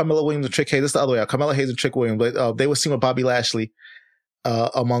I say Carmelo Williams and Trick Hayes? That's the other way out. Carmelo Hayes and Trick Williams. But they were seen with Bobby Lashley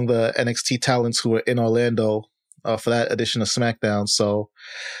among the NXT talents who were in Orlando for that edition of SmackDown. So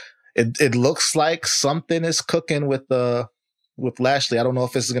it looks like something is cooking with Lashley. I don't know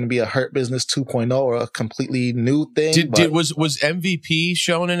if this is going to be a Hurt Business 2.0 or a completely new thing. Was MVP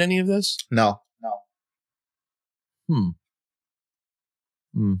shown in any of this? No.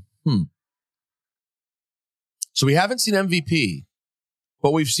 So we haven't seen MVP,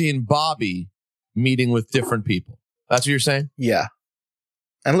 but we've seen Bobby meeting with different people. That's what you're saying? Yeah.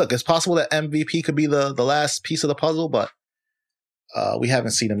 And look, it's possible that MVP could be the last piece of the puzzle, but we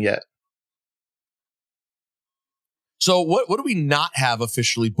haven't seen him yet. So what do we not have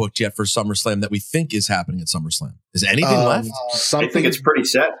officially booked yet for SummerSlam that we think is happening at SummerSlam? Is anything left? I think it's pretty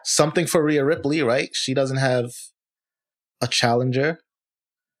set. Something for Rhea Ripley, right? She doesn't have a challenger.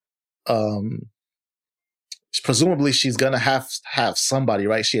 Presumably she's going to have somebody,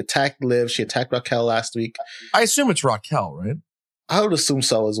 right? She attacked Liv. She attacked Raquel last week. I assume it's Raquel, right? I would assume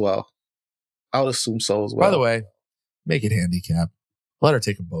so as well. By the way, make it handicap. Let her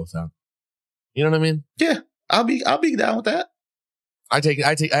take them both out. You know what I mean? Yeah. I'll be down with that. I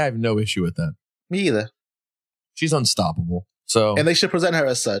have no issue with that. Me either. She's unstoppable. So, and they should present her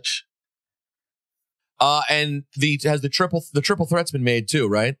as such. And the triple threat's been made too,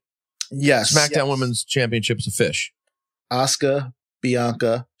 right? Yes. SmackDown Women's Championship's a fish. Asuka,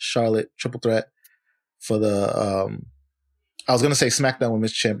 Bianca, Charlotte, triple threat for the I was gonna say SmackDown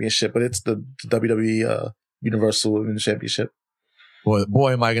Women's Championship, but it's the WWE Universal Women's Championship.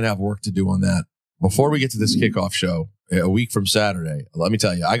 Boy, am I gonna have work to do on that. Before we get to this kickoff show, a week from Saturday, let me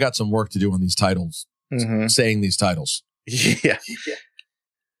tell you, I got some work to do on these titles, saying these titles. Yeah.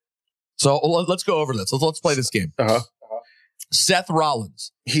 So let's go over this. Let's play this game. Seth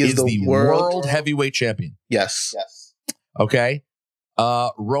Rollins is the world heavyweight champion. Yes. Okay.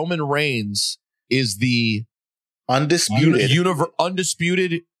 Roman Reigns is the undisputed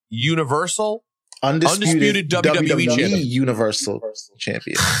Universal undisputed WWE champion. Universal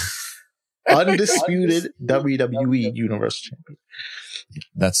champion. Undisputed WWE Universal champion.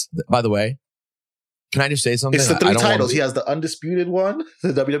 That's, by the way, can I just say something? It's the three titles. He has the undisputed one,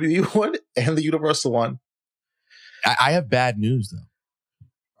 the WWE one, and the Universal one. I have bad news, though.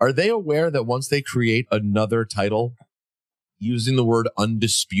 Are they aware that once they create another title, using the word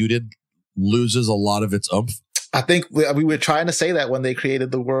undisputed loses a lot of its oomph? I think we were trying to say that when they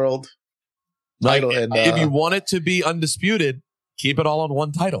created the world title. And, if you want it to be undisputed, keep it all on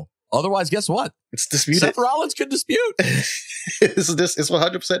one title. Otherwise, guess what? It's disputed. Seth Rollins could dispute. It's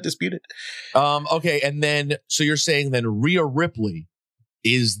 100% disputed. Okay, and then so you're saying then Rhea Ripley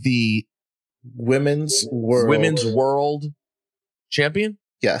is the women's world champion?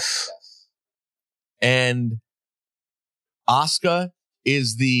 Yes. And Asuka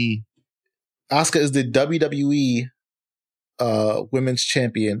is the WWE women's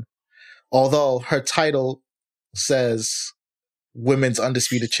champion, although her title says women's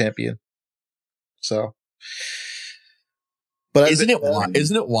undisputed champion. So, but isn't it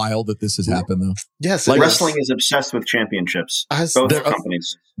wild that this has happened though? Yes, like wrestling is obsessed with championships. Both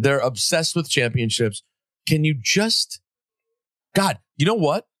companies, they're obsessed with championships. Can you just, God, you know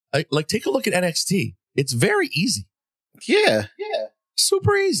what? Take a look at NXT. It's very easy. Yeah.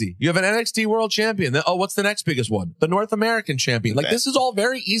 Super easy. You have an NXT World Champion. What's the next biggest one? The North American Champion. This is all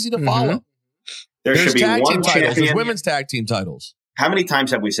very easy to follow. There should be tag one team titles. champion. There's women's tag team titles. How many times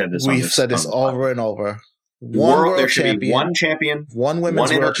have we said this? We've said this over and over. There should be one champion, one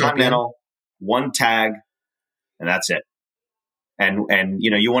women's one world intercontinental, one tag, and that's it. And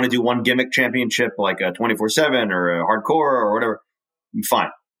you want to do one gimmick championship like a 24/7 or a hardcore or whatever, fine.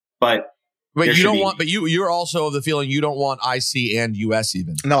 But But you don't want. But you're also of the feeling you don't want IC and US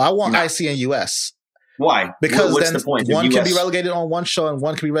even. No, I want IC and US. Why? Because what's then the point? one can be relegated on one show and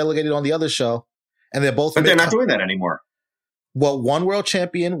one can be relegated on the other show, and they're both. But they're not doing that anymore. Well, one world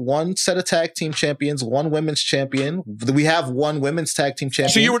champion, one set of tag team champions, one women's champion. We have one women's tag team champion.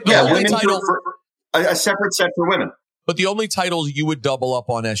 So you would a separate set for women. But the only title you would double up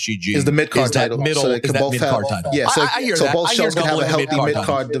on SGG is the mid-card title. So they could both have title. Yeah, so, I hear that. both shows can have a healthy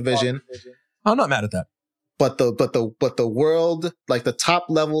mid-card division. I'm not mad at that. But the world, like the top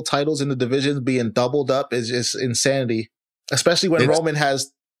level titles in the divisions being doubled up is just insanity. Especially when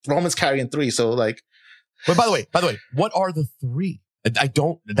Roman's carrying 3. So like. But by the way, what are the 3?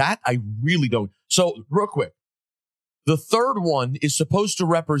 I really don't. So real quick, the third one is supposed to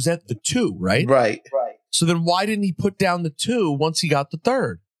represent the 2, right? Right. So then why didn't he put down the 2 once he got the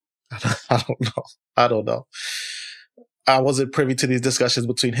 3rd? I don't know. I wasn't privy to these discussions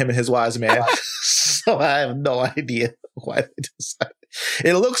between him and his wise man. So I have no idea why they decided.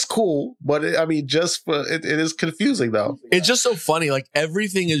 It looks cool, but it is confusing though. It's just so funny. Like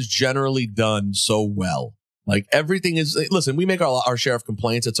everything is generally done so well. Like everything is, listen, we make our share of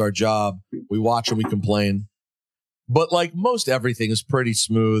complaints. It's our job. We watch and we complain. But like most everything is pretty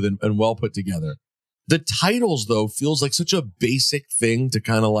smooth and well put together. The titles though feels like such a basic thing to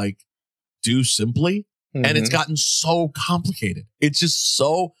kind of like do simply. Mm-hmm. And it's gotten so complicated. It's just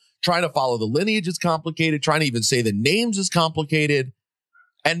so trying to follow the lineage is complicated. Trying to even say the names is complicated.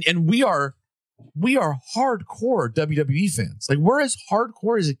 And we are hardcore WWE fans. Like we're as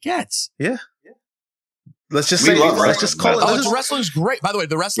hardcore as it gets. Yeah. Let's just say, let's just call it. The wrestling's great. By the way,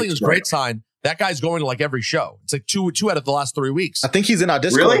 the wrestling is great sign. That guy's going to like every show. It's like two out of the last 3 weeks. I think he's in our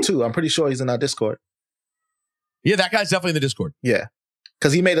Discord too. I'm pretty sure he's in our Discord. Yeah, that guy's definitely in the Discord. Yeah.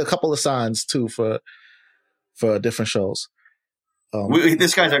 Because he made a couple of signs too for different shows.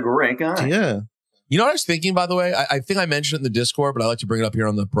 This guy's a great guy. Yeah. You know what I was thinking, by the way? I think I mentioned it in the Discord, but I like to bring it up here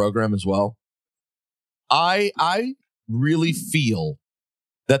on the program as well. I really feel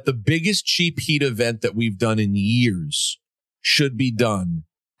that the biggest cheap heat event that we've done in years should be done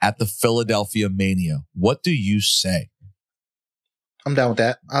at the Philadelphia Mania. What do you say? I'm down with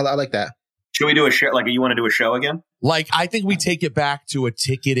that. I like that. Should we do a show? Like, you want to do a show again? Like, I think we take it back to a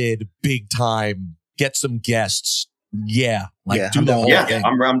ticketed, big time, get some guests. Yeah. Like, do the whole thing.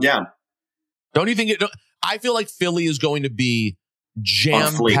 I'm down. Don't you think I feel like Philly is going to be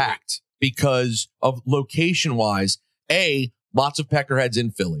jam-packed because of location-wise. A, lots of peckerheads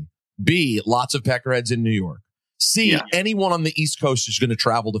in Philly. B, lots of peckerheads in New York. C, anyone on the East Coast is going to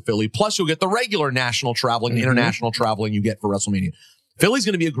travel to Philly. Plus, you'll get the regular national traveling, international traveling you get for WrestleMania. Philly's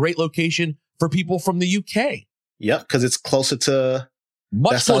going to be a great location for people from the UK. Yep, because it's closer to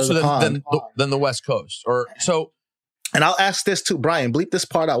much closer than the West Coast. And I'll ask this too, Brian. Bleep this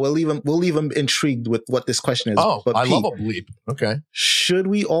part out. We'll leave him intrigued with what this question is. Oh, but I love a bleep. Okay. Should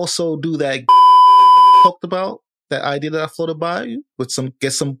we also do that talked about? That idea that I floated by you with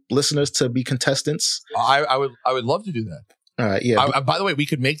get some listeners to be contestants. I would love to do that. All right, yeah. By the way, we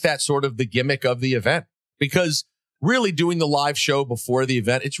could make that sort of the gimmick of the event, because really doing the live show before the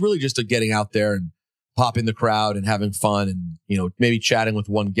event, it's really just getting out there and popping the crowd and having fun and maybe chatting with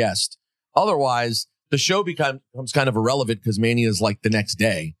one guest. Otherwise, the show becomes kind of irrelevant because Mania is like the next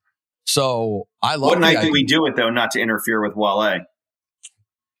day. So I love. What night do we do it though? Not to interfere with Wale.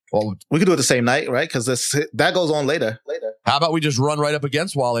 Well, we could do it the same night, right? Because that goes on later. How about we just run right up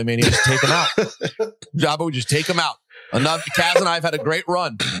against Wale Mania and just take him out? How about we just take him out? Enough. Kaz and I have had a great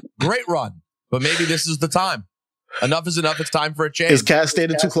run. But maybe this is the time. Enough is enough. It's time for a change. Is Kaz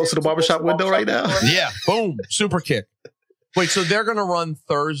standing too close to the barbershop window right now? Yeah. Boom. Super kick. Wait, so they're going to run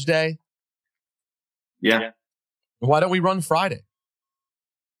Thursday? Yeah. Why don't we run Friday?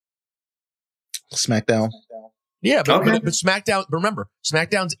 SmackDown. Yeah, but SmackDown, remember,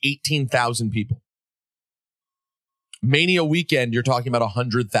 SmackDown's 18,000 people. Mania weekend, you're talking about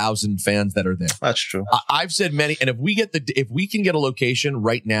 100,000 fans that are there. That's true. I've said many, and if we can get a location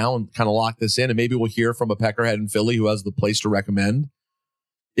right now and kind of lock this in, and maybe we'll hear from a peckerhead in Philly who has the place to recommend.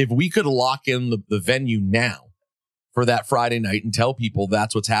 If we could lock in the venue now for that Friday night and tell people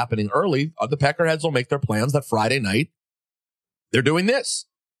that's what's happening early, the peckerheads will make their plans that Friday night they're doing this.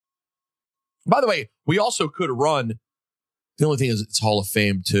 By the way, we also could run. The only thing is it's Hall of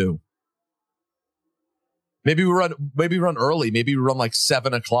Fame too. Maybe we run early. Maybe we run like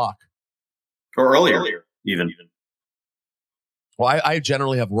 7:00 or earlier, even. Well, I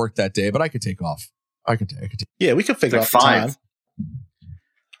generally have work that day, but I could take off. I could take. Yeah, we could figure out 5. Time.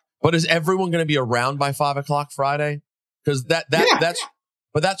 But is everyone going to be around by 5:00 Friday? Because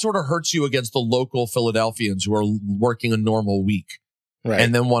that sort of hurts you against the local Philadelphians who are working a normal week.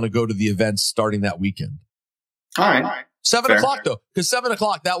 and then want to go to the events starting that weekend. All right. 7 o'clock, though, because 7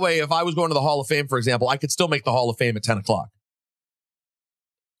 o'clock, that way, if I was going to the Hall of Fame, for example, I could still make the Hall of Fame at 10 o'clock.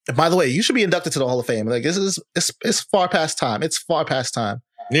 By the way, you should be inducted to the Hall of Fame. Like, it's far past time. It's far past time.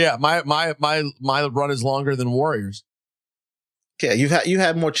 Yeah, my run is longer than Warriors. Yeah, you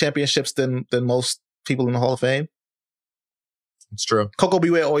had more championships than most people in the Hall of Fame. It's true. Coco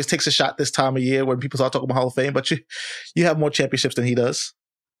Beware always takes a shot this time of year when people start talking about Hall of Fame, but you have more championships than he does.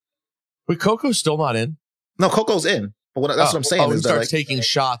 But Coco's still not in. No, Coco's in. But that's what I'm saying. He is starts taking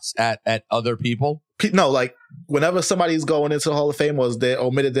shots at other people? No, like whenever somebody's going into the Hall of Fame, was they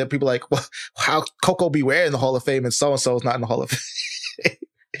omitted there, people like, well, how Coco Beware in the Hall of Fame and so-and-so is not in the Hall of Fame.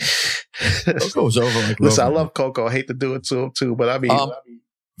 Coco's over. Listen, I love Coco. I hate to do it to him too, but I mean.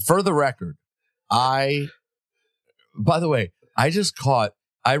 For the record, by the way,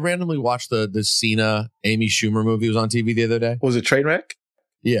 I randomly watched the Cena Amy Schumer movie. It was on TV the other day. Was it Trainwreck?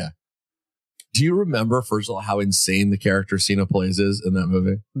 Yeah. Do you remember, first of all, how insane the character Cena plays is in that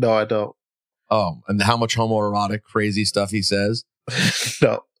movie? No, I don't. Oh, and how much homoerotic, crazy stuff he says?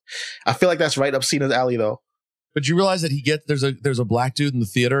 No. I feel like that's right up Cena's alley, though. But you realize that there's a black dude in the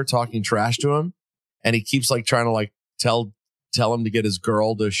theater talking trash to him, and he keeps like trying to like tell him to get his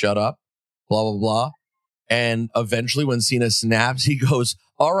girl to shut up, blah, blah, blah. And eventually when Cena snaps, he goes,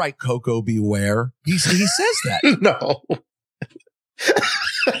 "All right, Coco Beware." He says that. No.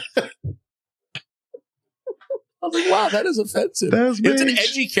 I was like, wow, that is offensive. It's an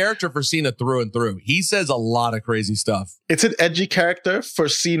edgy character for Cena through and through. He says a lot of crazy stuff. It's an edgy character for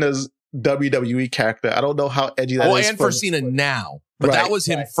Cena's WWE character. I don't know how edgy that is. And for Cena now. But that was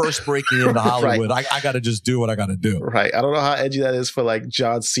him first breaking into Hollywood. Right. I got to just do what I got to do. Right. I don't know how edgy that is for like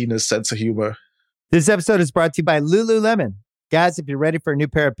John Cena's sense of humor. This episode is brought to you by Lululemon. Guys, if you're ready for a new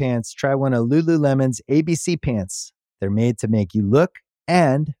pair of pants, try one of Lululemon's ABC pants. They're made to make you look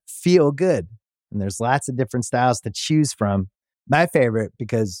and feel good. And there's lots of different styles to choose from. My favorite,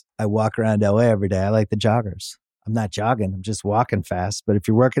 because I walk around LA every day, I like the joggers. I'm not jogging, I'm just walking fast. But if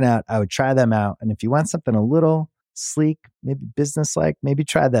you're working out, I would try them out. And if you want something a little sleek, maybe business-like, maybe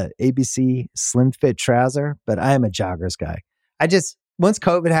try the ABC Slim Fit trouser. But I am a joggers guy. Once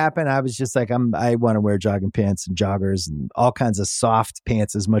COVID happened, I was just like, I want to wear jogging pants and joggers and all kinds of soft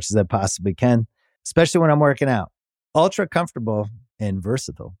pants as much as I possibly can, especially when I'm working out. Ultra comfortable and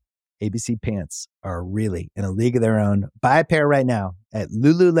versatile. ABC pants are really in a league of their own. Buy a pair right now at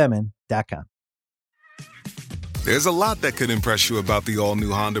Lululemon.com. There's a lot that could impress you about the all-new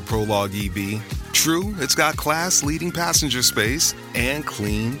Honda Prologue EV. True, it's got class-leading passenger space and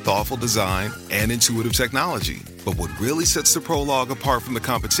clean, thoughtful design and intuitive technology. But what really sets the Prologue apart from the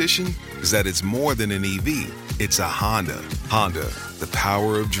competition is that it's more than an EV. It's a Honda. Honda, the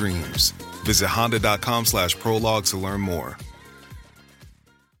power of dreams. Visit honda.com/prologue to learn more.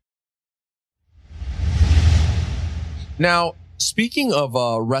 Now, speaking of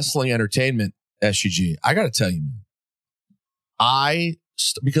wrestling entertainment, SUG, I got to tell you, man,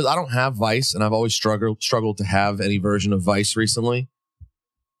 because I don't have Vice and I've always struggled to have any version of Vice recently.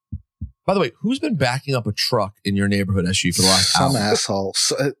 By the way, who's been backing up a truck in your neighborhood, SUG, for the last hour? Some asshole.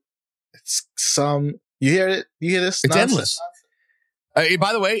 It's some. You hear it? You hear this? It's endless.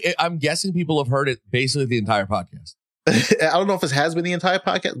 By the way, I'm guessing people have heard it basically the entire podcast. I don't know if it has been the entire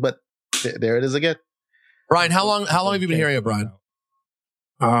podcast, but there it is again. Brian, how long have you been hearing it, Brian?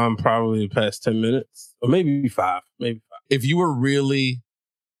 Probably the past 10 minutes, or maybe five. If you were really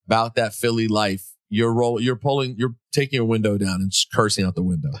about that Philly life, you're taking your window down and cursing out the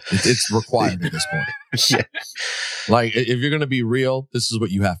window. It's required at this point. Yeah. Like, if you're going to be real, this is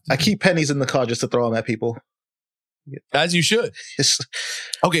what you have to do. I keep pennies in the car just to throw them at people. As you should.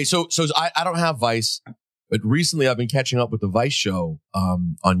 Okay, so I don't have Vice, but recently I've been catching up with the Vice show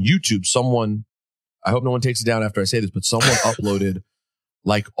on YouTube. I hope no one takes it down after I say this, but someone uploaded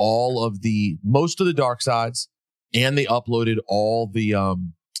like most of the dark sides, and they uploaded all the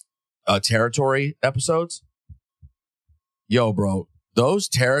territory episodes. Yo, bro, those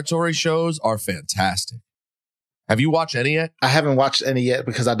territory shows are fantastic. Have you watched any yet? I haven't watched any yet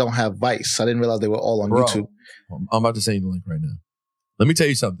because I don't have Vice. I didn't realize they were all on YouTube. I'm about to send you the link right now. Let me tell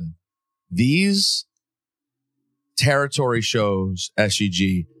you something. These territory shows,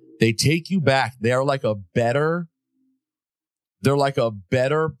 SUG, they take you back. They're like a better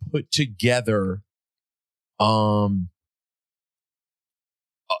put together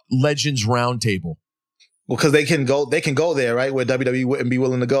Legends Roundtable. Well, because they can go there, right? Where WWE wouldn't be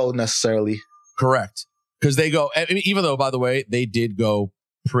willing to go necessarily. Correct. Because they go, I mean, even though, by the way, they did go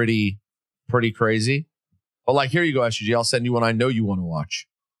pretty crazy. But like, here you go, SUG. I'll send you one I know you want to watch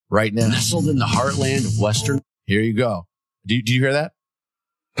right now. Nestled in the heartland of Western. Here you go. Do you hear that?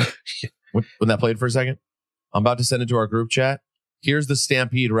 When that played for a second, I'm about to send it to our group chat. Here's the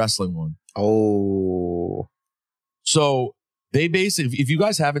Stampede Wrestling one. Oh. So they basically, if you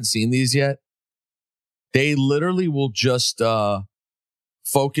guys haven't seen these yet, they literally will just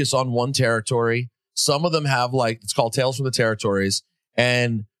focus on one territory. Some of them have it's called Tales from the Territories,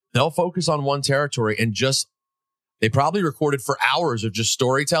 and they'll focus on one territory and they probably recorded for hours of just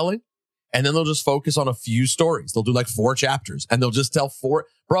storytelling, and then they'll just focus on a few stories. They'll do 4 chapters, and they'll just tell 4.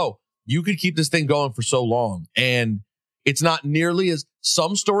 Bro, you could keep this thing going for so long, and it's not nearly as,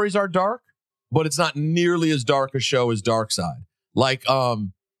 some stories are dark, but it's not nearly as dark a show as Dark Side.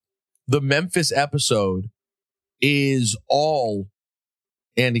 The Memphis episode is all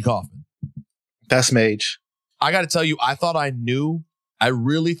Andy Kaufman. That's Mage. I got to tell you, I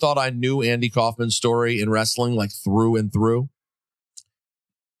really thought I knew Andy Kaufman's story in wrestling through and through.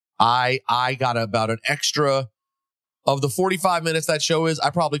 I got about an extra, of the 45 minutes that show is, I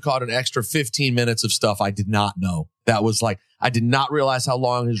probably caught an extra 15 minutes of stuff I did not know. That was I did not realize how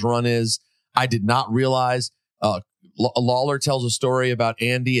long his run is. I did not realize Lawler tells a story about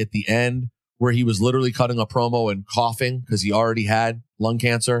Andy at the end where he was literally cutting a promo and coughing because he already had lung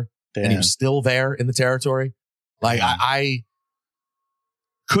cancer. Damn. And he was still there in the territory. I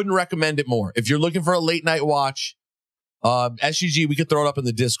couldn't recommend it more. If you're looking for a late night watch, SGG, we could throw it up in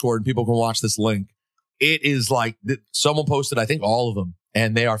the Discord and people can watch this link. It is someone posted, I think, all of them,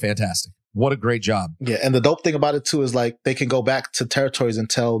 and they are fantastic. What a great job. Yeah, and the dope thing about it too is they can go back to territories and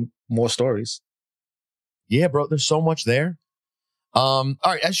tell more stories. Yeah, bro, there's so much there. All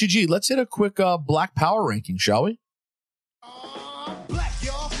right, SGG, let's hit a quick Black Power ranking, shall we? Black,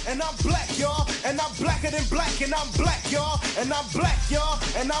 y'all, and I'm black, y'all, and I'm blacker than black, and I'm black, y'all, and I'm black, y'all,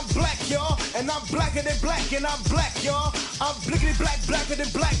 and I'm black, y'all, and I'm blacker than black, and I'm black, y'all. I'm blickety black, blacker than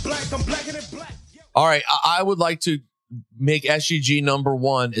black, I'm blacker than black. All right, I would like to make SGG number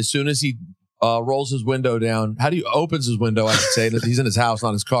 1 as soon as he rolls his window down. Opens his window, I should say. He's in his house,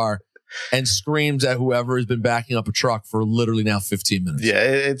 not his car. And screams at whoever has been backing up a truck for literally now 15 minutes. Yeah,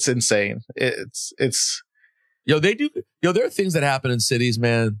 it's insane. It's there are things that happen in cities,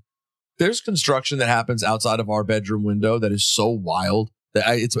 man. There's construction that happens outside of our bedroom window that is so wild that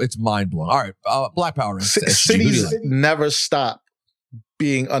it's mind blowing. All right, Black Power. Cities never stop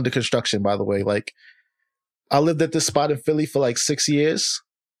being under construction, by the way. I lived at this spot in Philly for 6 years.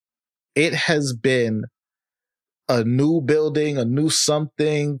 It has been a new building, a new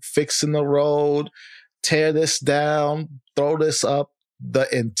something, fixing the road, tear this down, throw this up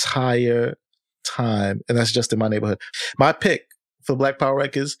the entire time. And that's just in my neighborhood. My pick for Black Power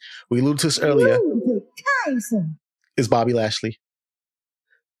Records, we alluded to this earlier, is Bobby Lashley.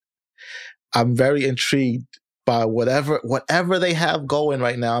 I'm very intrigued by whatever they have going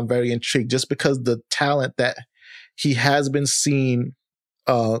right now. I'm very intrigued just because the talent that he has been seen,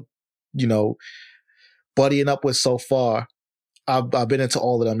 buddying up with so far. I've been into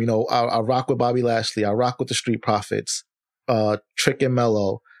all of them. I rock with Bobby Lashley. I rock with the Street Profits, Trick and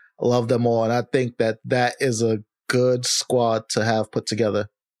Mello. I love them all. And I think that is a good squad to have put together.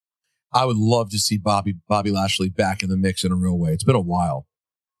 I would love to see Bobby Lashley back in the mix in a real way. It's been a while.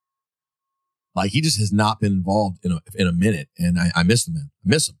 He just has not been involved in a minute, and I miss the man. I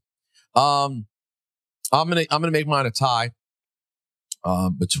miss him. I'm gonna make mine a tie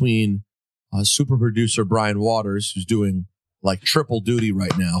between super producer Brian Waters, who's doing triple duty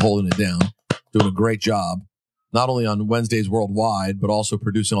right now, holding it down, doing a great job, not only on Wednesdays worldwide, but also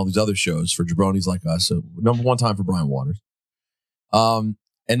producing all these other shows for jabronis like us. So number 1 time for Brian Waters. And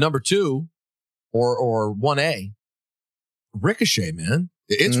number 2, or 1A, Ricochet, man.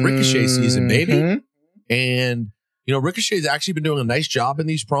 It's Ricochet season, baby. And, Ricochet's actually been doing a nice job in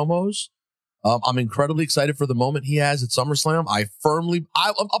these promos. I'm incredibly excited for the moment he has at SummerSlam.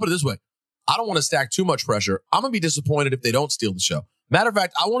 I'll put it this way. I don't want to stack too much pressure. I'm going to be disappointed if they don't steal the show. Matter of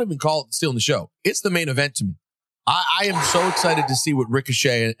fact, I won't even call it stealing the show. It's the main event to me. I am so excited to see what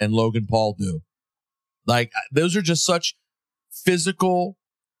Ricochet and Logan Paul do. Those are just such physical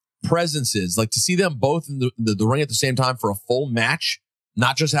presences. To see them both in the ring at the same time for a full match,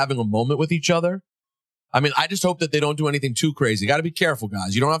 not just having a moment with each other. I mean, I just hope that they don't do anything too crazy. Got to be careful,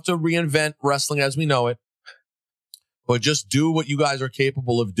 guys. You don't have to reinvent wrestling as we know it, but just do what you guys are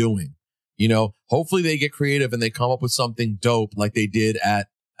capable of doing. Hopefully they get creative and they come up with something dope like they did at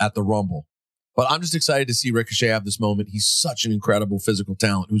the Rumble. But I'm just excited to see Ricochet have this moment. He's such an incredible physical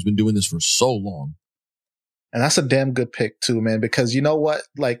talent who's been doing this for so long. And that's a damn good pick too, man, because you know what?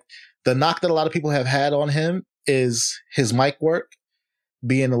 The knock that a lot of people have had on him is his mic work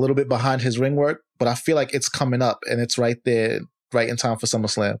being a little bit behind his ring work, but I feel like it's coming up and it's right there, right in time for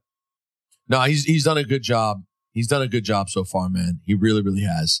SummerSlam. No, he's done a good job. He's done a good job so far, man. He really, really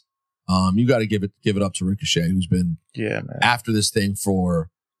has. You got to give it up to Ricochet, who's been after this thing for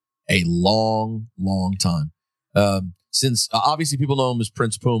a long, long time. Since obviously people know him as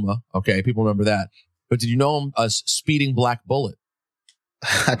Prince Puma. Okay, people remember that. But did you know him as Speeding Black Bullet?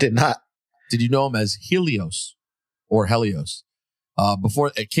 I did not. Did you know him as Helios or Helios? Before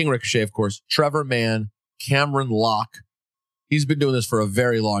King Ricochet, of course, Trevor Mann, Cameron Locke. He's been doing this for a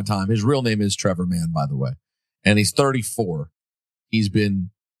very long time. His real name is Trevor Mann, by the way. And he's 34. He's been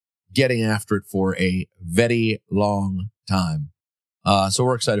getting after it for a very long time. So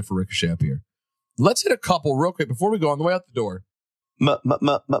we're excited for Ricochet up here. Let's hit a couple real quick before we go on the way out the door.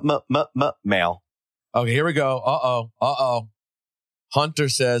 Mail. Okay, here we go. Uh-oh. Hunter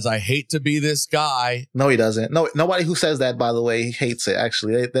says, I hate to be this guy. No, he doesn't. No, nobody who says that, by the way, hates it,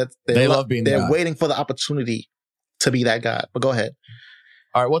 actually. They love being They're that guy. waiting for the opportunity to be that guy. But go ahead.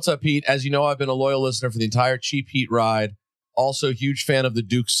 All right, what's up, Pete? As you know, I've been a loyal listener for the entire Cheap Heat ride. Also, huge fan of the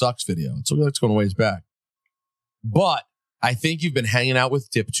Duke Sucks video. It's going ways back. But I think you've been hanging out with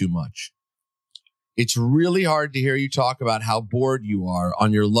Dip too much. It's really hard to hear you talk about how bored you are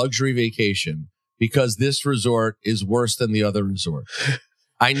on your luxury vacation because this resort is worse than the other resort.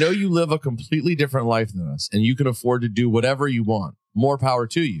 I know you live a completely different life than us, and you can afford to do whatever you want. More power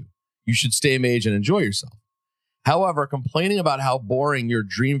to you. You should stay mage and enjoy yourself. However, complaining about how boring your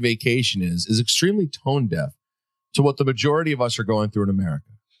dream vacation is extremely tone deaf to what the majority of us are going through in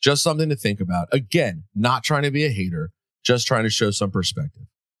America. Just something to think about. Again, not trying to be a hater, just trying to show some perspective.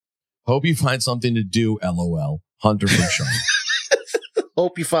 Hope you find something to do, LOL. Hunter from Sean.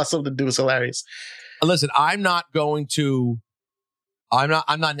 Hope you find something to do. It's hilarious. Listen, I'm not in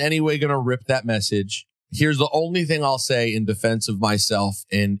any way going to rip that message. Here's the only thing I'll say in defense of myself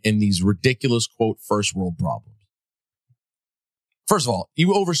in these ridiculous, quote, first world problems. First of all,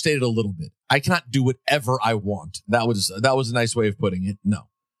 you overstated a little bit. I cannot do whatever I want. That was a nice way of putting it. No.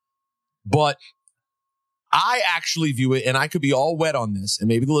 But I actually view it, and I could be all wet on this, and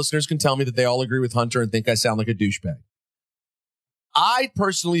maybe the listeners can tell me that they all agree with Hunter and think I sound like a douchebag. I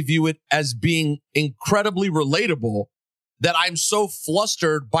personally view it as being incredibly relatable that I'm so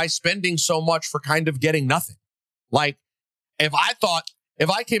flustered by spending so much for kind of getting nothing. Like, if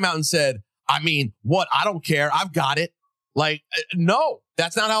I came out and said, I don't care, I've got it. Like, no,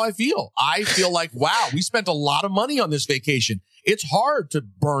 that's not how I feel. I feel like, wow, we spent a lot of money on this vacation. It's hard to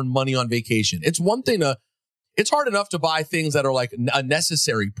burn money on vacation. It's hard enough to buy things that are like a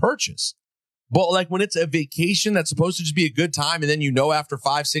necessary purchase. But like when it's a vacation that's supposed to just be a good time, and then after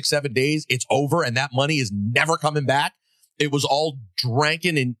 5, 6, 7 days, it's over and that money is never coming back. It was all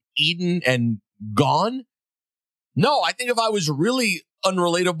dranken and eaten and gone. No, I think if I was really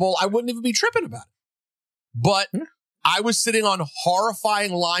unrelatable, I wouldn't even be tripping about it. But I was sitting on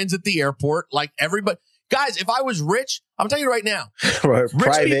horrifying lines at the airport like everybody. Guys, if I was rich, I'm telling you right now, rich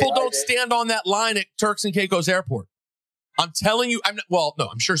people don't stand on that line at Turks and Caicos Airport. I'm telling you, I'm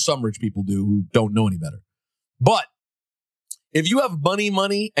sure some rich people do who don't know any better. But if you have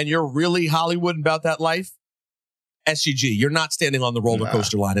money, and you're really Hollywood about that life, SGG, you're not standing on the roller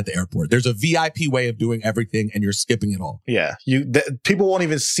coaster line at the airport. There's a VIP way of doing everything, and you're skipping it all. Yeah, people won't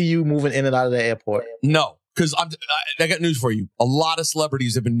even see you moving in and out of the airport. No. Because I got news for you. A lot of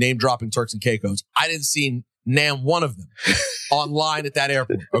celebrities have been name dropping Turks and Caicos. I didn't see one of them online at that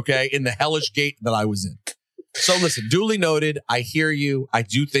airport, okay, in the hellish gate that I was in. So listen, duly noted. I hear you. I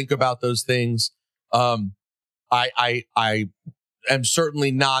do think about those things. I am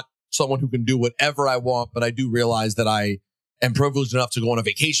certainly not someone who can do whatever I want, but I do realize that I am privileged enough to go on a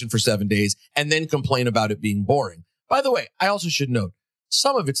vacation for 7 days and then complain about it being boring. By the way, I also should note,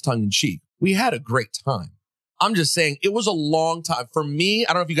 some of it's tongue in cheek. We had a great time. I'm just saying it was a long time. For me,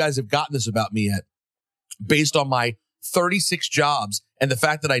 I don't know if you guys have gotten this about me yet, based on my 36 jobs and the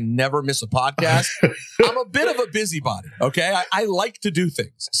fact that I never miss a podcast. I'm a bit of a busybody, okay? I like to do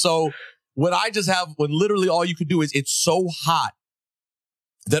things. So when literally all you could do is it's so hot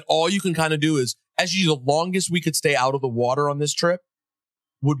that all you can kind of do is, the longest we could stay out of the water on this trip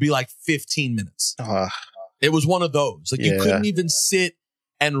would be like 15 minutes. It was one of those. Like you couldn't even sit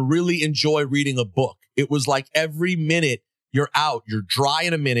and really enjoy reading a book. It was like every minute you're out, you're dry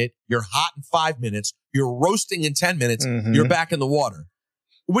in a minute, you're hot in 5 minutes, you're roasting in 10 minutes, you're back in the water,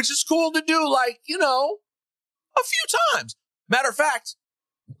 which is cool to do, like, a few times. Matter of fact,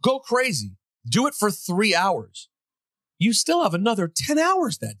 go crazy. Do it for 3 hours. You still have another 10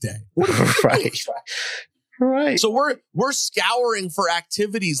 hours that day. Right. So we're scouring for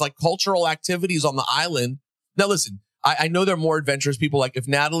activities, like cultural activities on the island. Now, listen, I know there are more adventurous people. Like if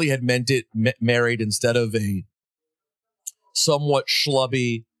Natalie had married instead of a somewhat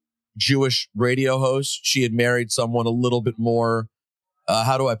schlubby Jewish radio host. She had married someone a little bit more,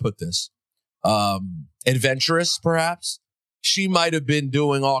 how do I put this? Adventurous, perhaps. She might have been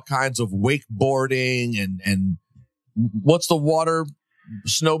doing all kinds of wakeboarding and what's the water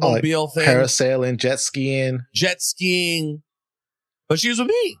snowmobile thing? Parasailing, jet skiing. But she was with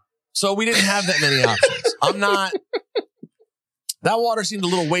me. So we didn't have that many options. That water seemed a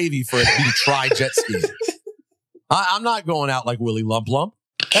little wavy for me to try jet skiing. I'm not going out like Willie Lump Lump.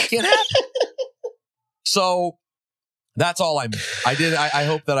 That can't happen. So that's all I meant. I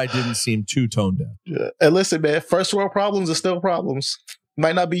hope that I didn't seem too tone deaf. Yeah. And listen, man, first world problems are still problems.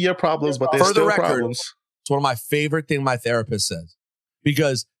 Might not be your problems, but they're still problems. It's one of my favorite things my therapist says.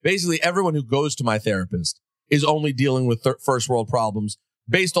 Because basically everyone who goes to my therapist is only dealing with first world problems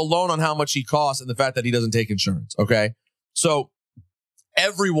based alone on how much he costs and the fact that he doesn't take insurance. Okay. So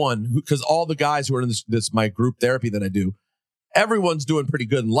everyone, because all the guys who are in this my group therapy that I do, everyone's doing pretty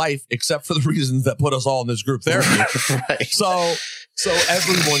good in life except for the reasons that put us all in this group therapy. Right. So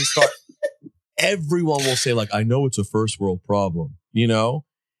everyone will say like, I know it's a first world problem, you know?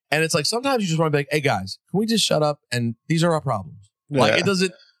 And it's like, sometimes you just want to be like, hey guys, can we just shut up? And these are our problems. Yeah. Like it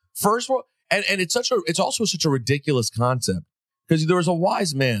doesn't first world. And it's also such a ridiculous concept because there was a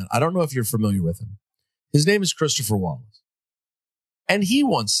wise man. I don't know if you're familiar with him. His name is Christopher Wallace. And he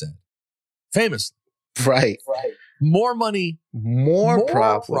once said, famously, right. More money, more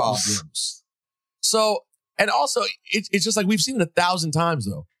problems. So, and also it's just like, we've seen it 1,000 times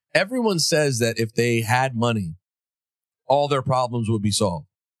though. Everyone says that if they had money, all their problems would be solved.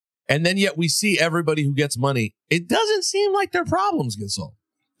 And then yet we see everybody who gets money, it doesn't seem like their problems get solved.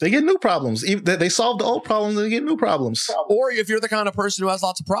 They get new problems. They solve the old problems and they get new problems. Or if you're the kind of person who has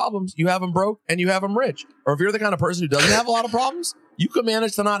lots of problems, you have them broke and you have them rich. Or if you're the kind of person who doesn't have a lot of problems, you can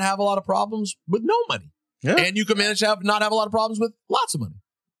manage to not have a lot of problems with no money. Yeah. And you can manage to not have a lot of problems with lots of money.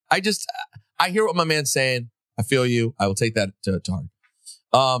 I hear what my man's saying. I feel you. I will take that to heart.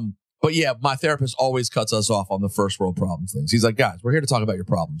 But yeah, my therapist always cuts us off on the first world problems things. He's like, guys, we're here to talk about your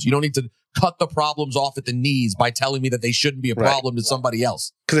problems. You don't need to cut the problems off at the knees by telling me that they shouldn't be a problem to somebody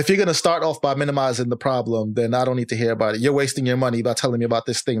else. Because if you're going to start off by minimizing the problem, then I don't need to hear about it. You're wasting your money by telling me about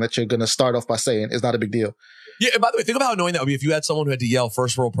this thing that you're going to start off by saying is not a big deal. Yeah, and by the way, think about how annoying that would be if you had someone who had to yell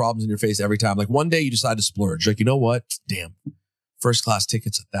first world problems in your face every time. Like one day you decide to splurge. Like, you know what? Damn. First class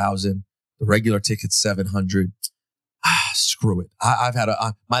ticket's $1,000. The regular ticket's $700. Screw it. I've had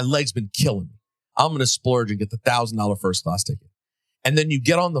my leg's been killing me. I'm going to splurge and get the $1,000 first class ticket. And then you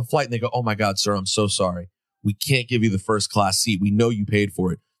get on the flight and they go, oh my God, sir, I'm so sorry. We can't give you the first class seat. We know you paid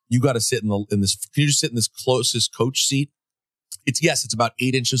for it. You got to sit in this. Can you just sit in this closest coach seat? It's about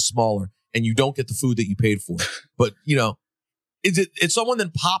 8 inches smaller and you don't get the food that you paid for. But you know, it's someone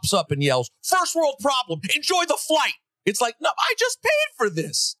then pops up and yells, first world problem, enjoy the flight. It's like, no, I just paid for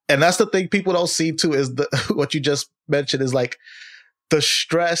this. And that's the thing people don't see too is what you just mentioned is like the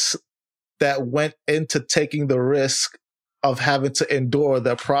stress that went into taking the risk of having to endure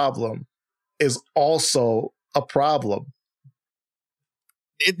the problem is also a problem.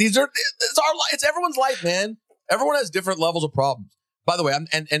 It's everyone's life, man. Everyone has different levels of problems. By the way,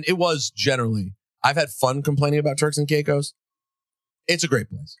 and it was generally, I've had fun complaining about Turks and Caicos. It's a great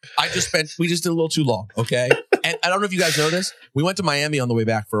place. We just did a little too long, okay? And I don't know if you guys know this. We went to Miami on the way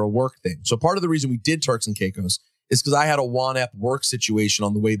back for a work thing. So part of the reason we did Turks and Caicos is because I had a WANEP work situation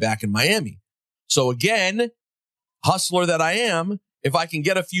on the way back in Miami. So again, hustler that I am, if I can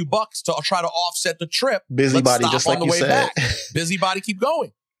get a few bucks to try to offset the trip, busybody, just like you said. Busybody, keep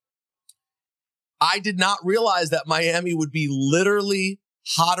going. I did not realize that Miami would be literally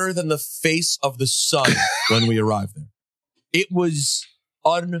hotter than the face of the sun when we arrived there. It was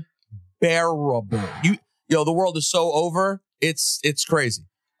unbearable. The world is so over. It's crazy.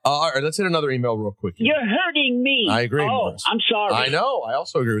 All right, let's hit another email real quick. You're hurting me. I agree. Oh, Morris. I'm sorry. I know. I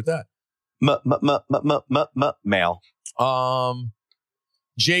also agree with that. Mail.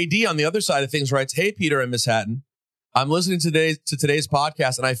 JD on the other side of things writes, hey, Peter and Miss Hatton, I'm listening to today's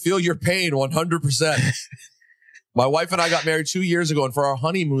podcast and I feel your pain 100%. My wife and I got married 2 years ago, and for our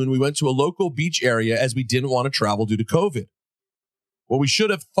honeymoon, we went to a local beach area as we didn't want to travel due to COVID. What we should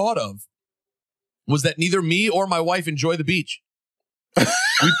have thought of was that neither me or my wife enjoy the beach.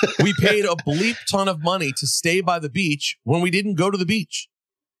 We paid a bleep ton of money to stay by the beach when we didn't go to the beach.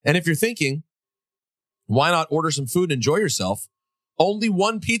 And if you're thinking, why not order some food and enjoy yourself? Only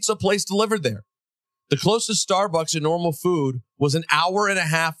one pizza place delivered there. The closest Starbucks and normal food was an hour and a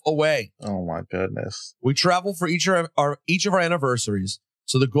half away. Oh my goodness. We travel for each of our anniversaries.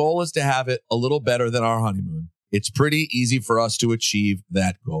 So the goal is to have it a little better than our honeymoon. It's pretty easy for us to achieve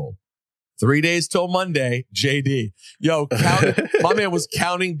that goal. 3 days till Monday, JD. Yo, my man was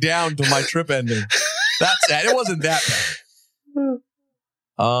counting down to my trip ending. That's sad. It wasn't that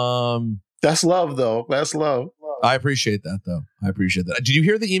bad. That's love, though. That's love. I appreciate that, though. I appreciate that. Did you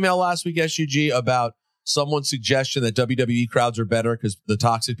hear the email last week, SUG, about someone's suggestion that WWE crowds are better because the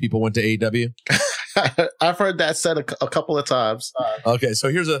toxic people went to AEW? I've heard that said a couple of times. Okay, so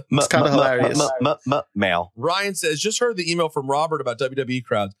here's it's kind of hilarious. Mail. Ryan says, just heard the email from Robert about WWE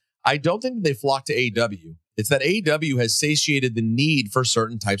crowds. I don't think they flock to AEW. It's that AEW has satiated the need for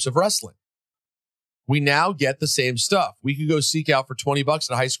certain types of wrestling. We now get the same stuff. We could go seek out for $20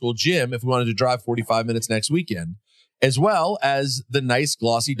 at a high school gym if we wanted to drive 45 minutes next weekend, as well as the nice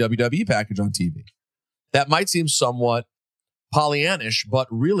glossy WWE package on TV. That might seem somewhat Pollyannish, but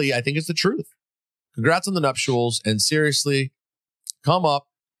really, I think it's the truth. Congrats on the nuptials, and seriously, come up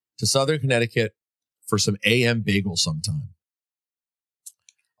to Southern Connecticut for some AM bagels sometime.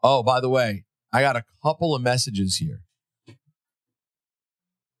 Oh, by the way, I got a couple of messages here.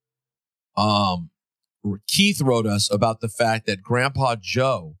 Keith wrote us about the fact that Grandpa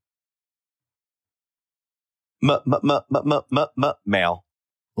Joe. Mail.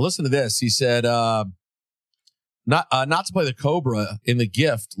 Listen to this. He said, not to play the Cobra in The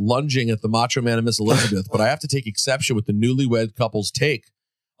Gift, lunging at the Macho Man and Miss Elizabeth, but I have to take exception with the newlywed couple's take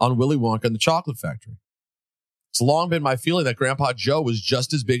on Willy Wonka and the Chocolate Factory. It's long been my feeling that Grandpa Joe was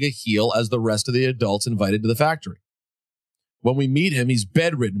just as big a heel as the rest of the adults invited to the factory. When we meet him, he's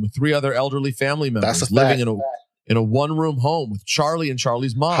bedridden with 3 other elderly family members living in a one-room home with Charlie and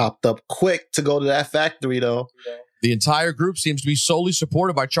Charlie's mom. Hopped up quick to go to that factory, though. The entire group seems to be solely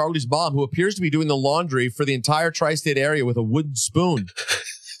supported by Charlie's mom, who appears to be doing the laundry for the entire tri-state area with a wooden spoon.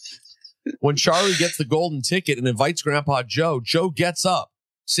 When Charlie gets the golden ticket and invites Grandpa Joe, Joe gets up,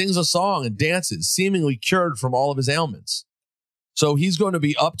 sings a song, and dances, seemingly cured from all of his ailments. So he's going to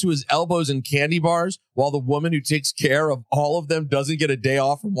be up to his elbows in candy bars while the woman who takes care of all of them doesn't get a day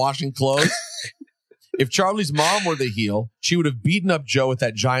off from washing clothes. If Charlie's mom were the heel, she would have beaten up Joe with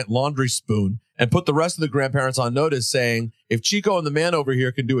that giant laundry spoon and put the rest of the grandparents on notice, saying, if Chico and the man over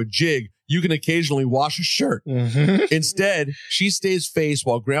here can do a jig, you can occasionally wash a shirt. Mm-hmm. Instead, she stays face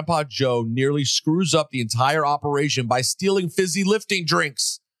while Grandpa Joe nearly screws up the entire operation by stealing fizzy lifting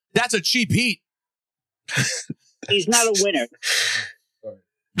drinks. That's a cheap heat. He's not a winner.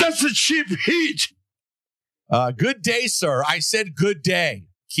 That's a cheap heat. Good day, sir. I said good day.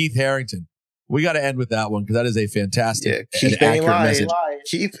 Keith Harrington. We got to end with that one because that is a fantastic and accurate message.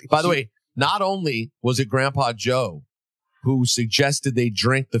 By the way, not only was it Grandpa Joe who suggested they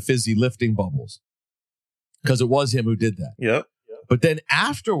drink the fizzy lifting bubbles, because it was him who did that. Yep. But then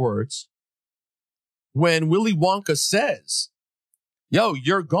afterwards, when Willy Wonka says, yo,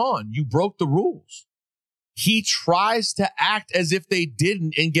 you're gone, you broke the rules, he tries to act as if they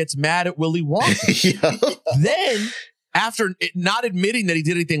didn't and gets mad at Willy Wonka. Then, after not admitting that he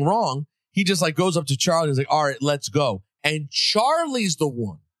did anything wrong, he just like goes up to Charlie and is like, all right, let's go. And Charlie's the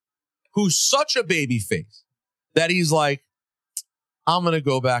one who's such a baby face that he's like, I'm going to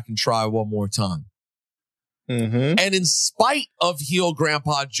go back and try one more time. Mm-hmm. And in spite of heel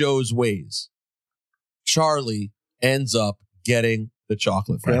Grandpa Joe's ways, Charlie ends up getting the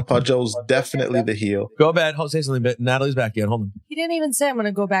chocolate factory. Grandpa Joe's definitely the heel. Go ahead. Say something, but Natalie's back in. Hold on. He didn't even say, I'm going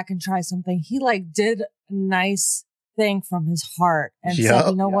to go back and try something. He like did a nice thing from his heart and said,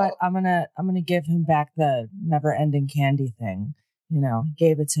 you know what? I'm going to give him back the never ending candy thing. You know, he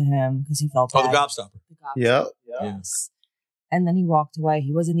gave it to him because he felt bad. The gobstopper. Yep. Yes. And then he walked away.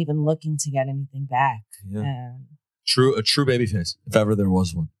 He wasn't even looking to get anything back. Yeah. A true baby face, if ever there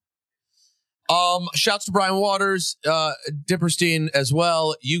was one. Shouts to Brian Waters, Dipperstein as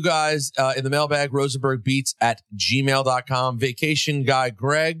well. You guys in the mailbag, rosenbergbeats@gmail.com. Vacation guy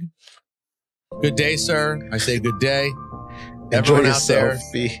Greg. Good day, sir. I say good day. Enjoy Everyone yourself, out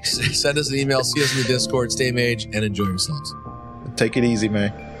there, send us an email, see us in the Discord, stay mage, and enjoy yourselves. Take it easy,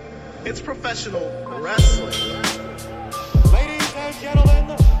 man. It's professional wrestling. Ladies and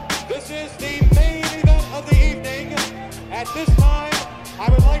gentlemen, this is the main event of the evening. At this time, I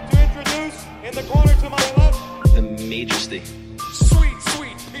would like to introduce in the corner to my left, The Majesty. sweet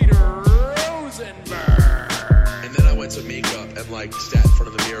Peter Rosenberg. And then I went to makeup and like sat in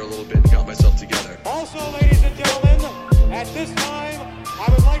front of the mirror a little bit and got myself together. Also, ladies and gentlemen, at this time, I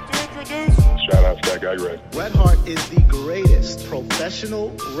would like to introduce... Shout out to that guy, Greg. Bret Hart is the greatest professional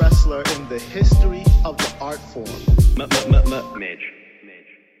wrestler in the history of the art form. Mage.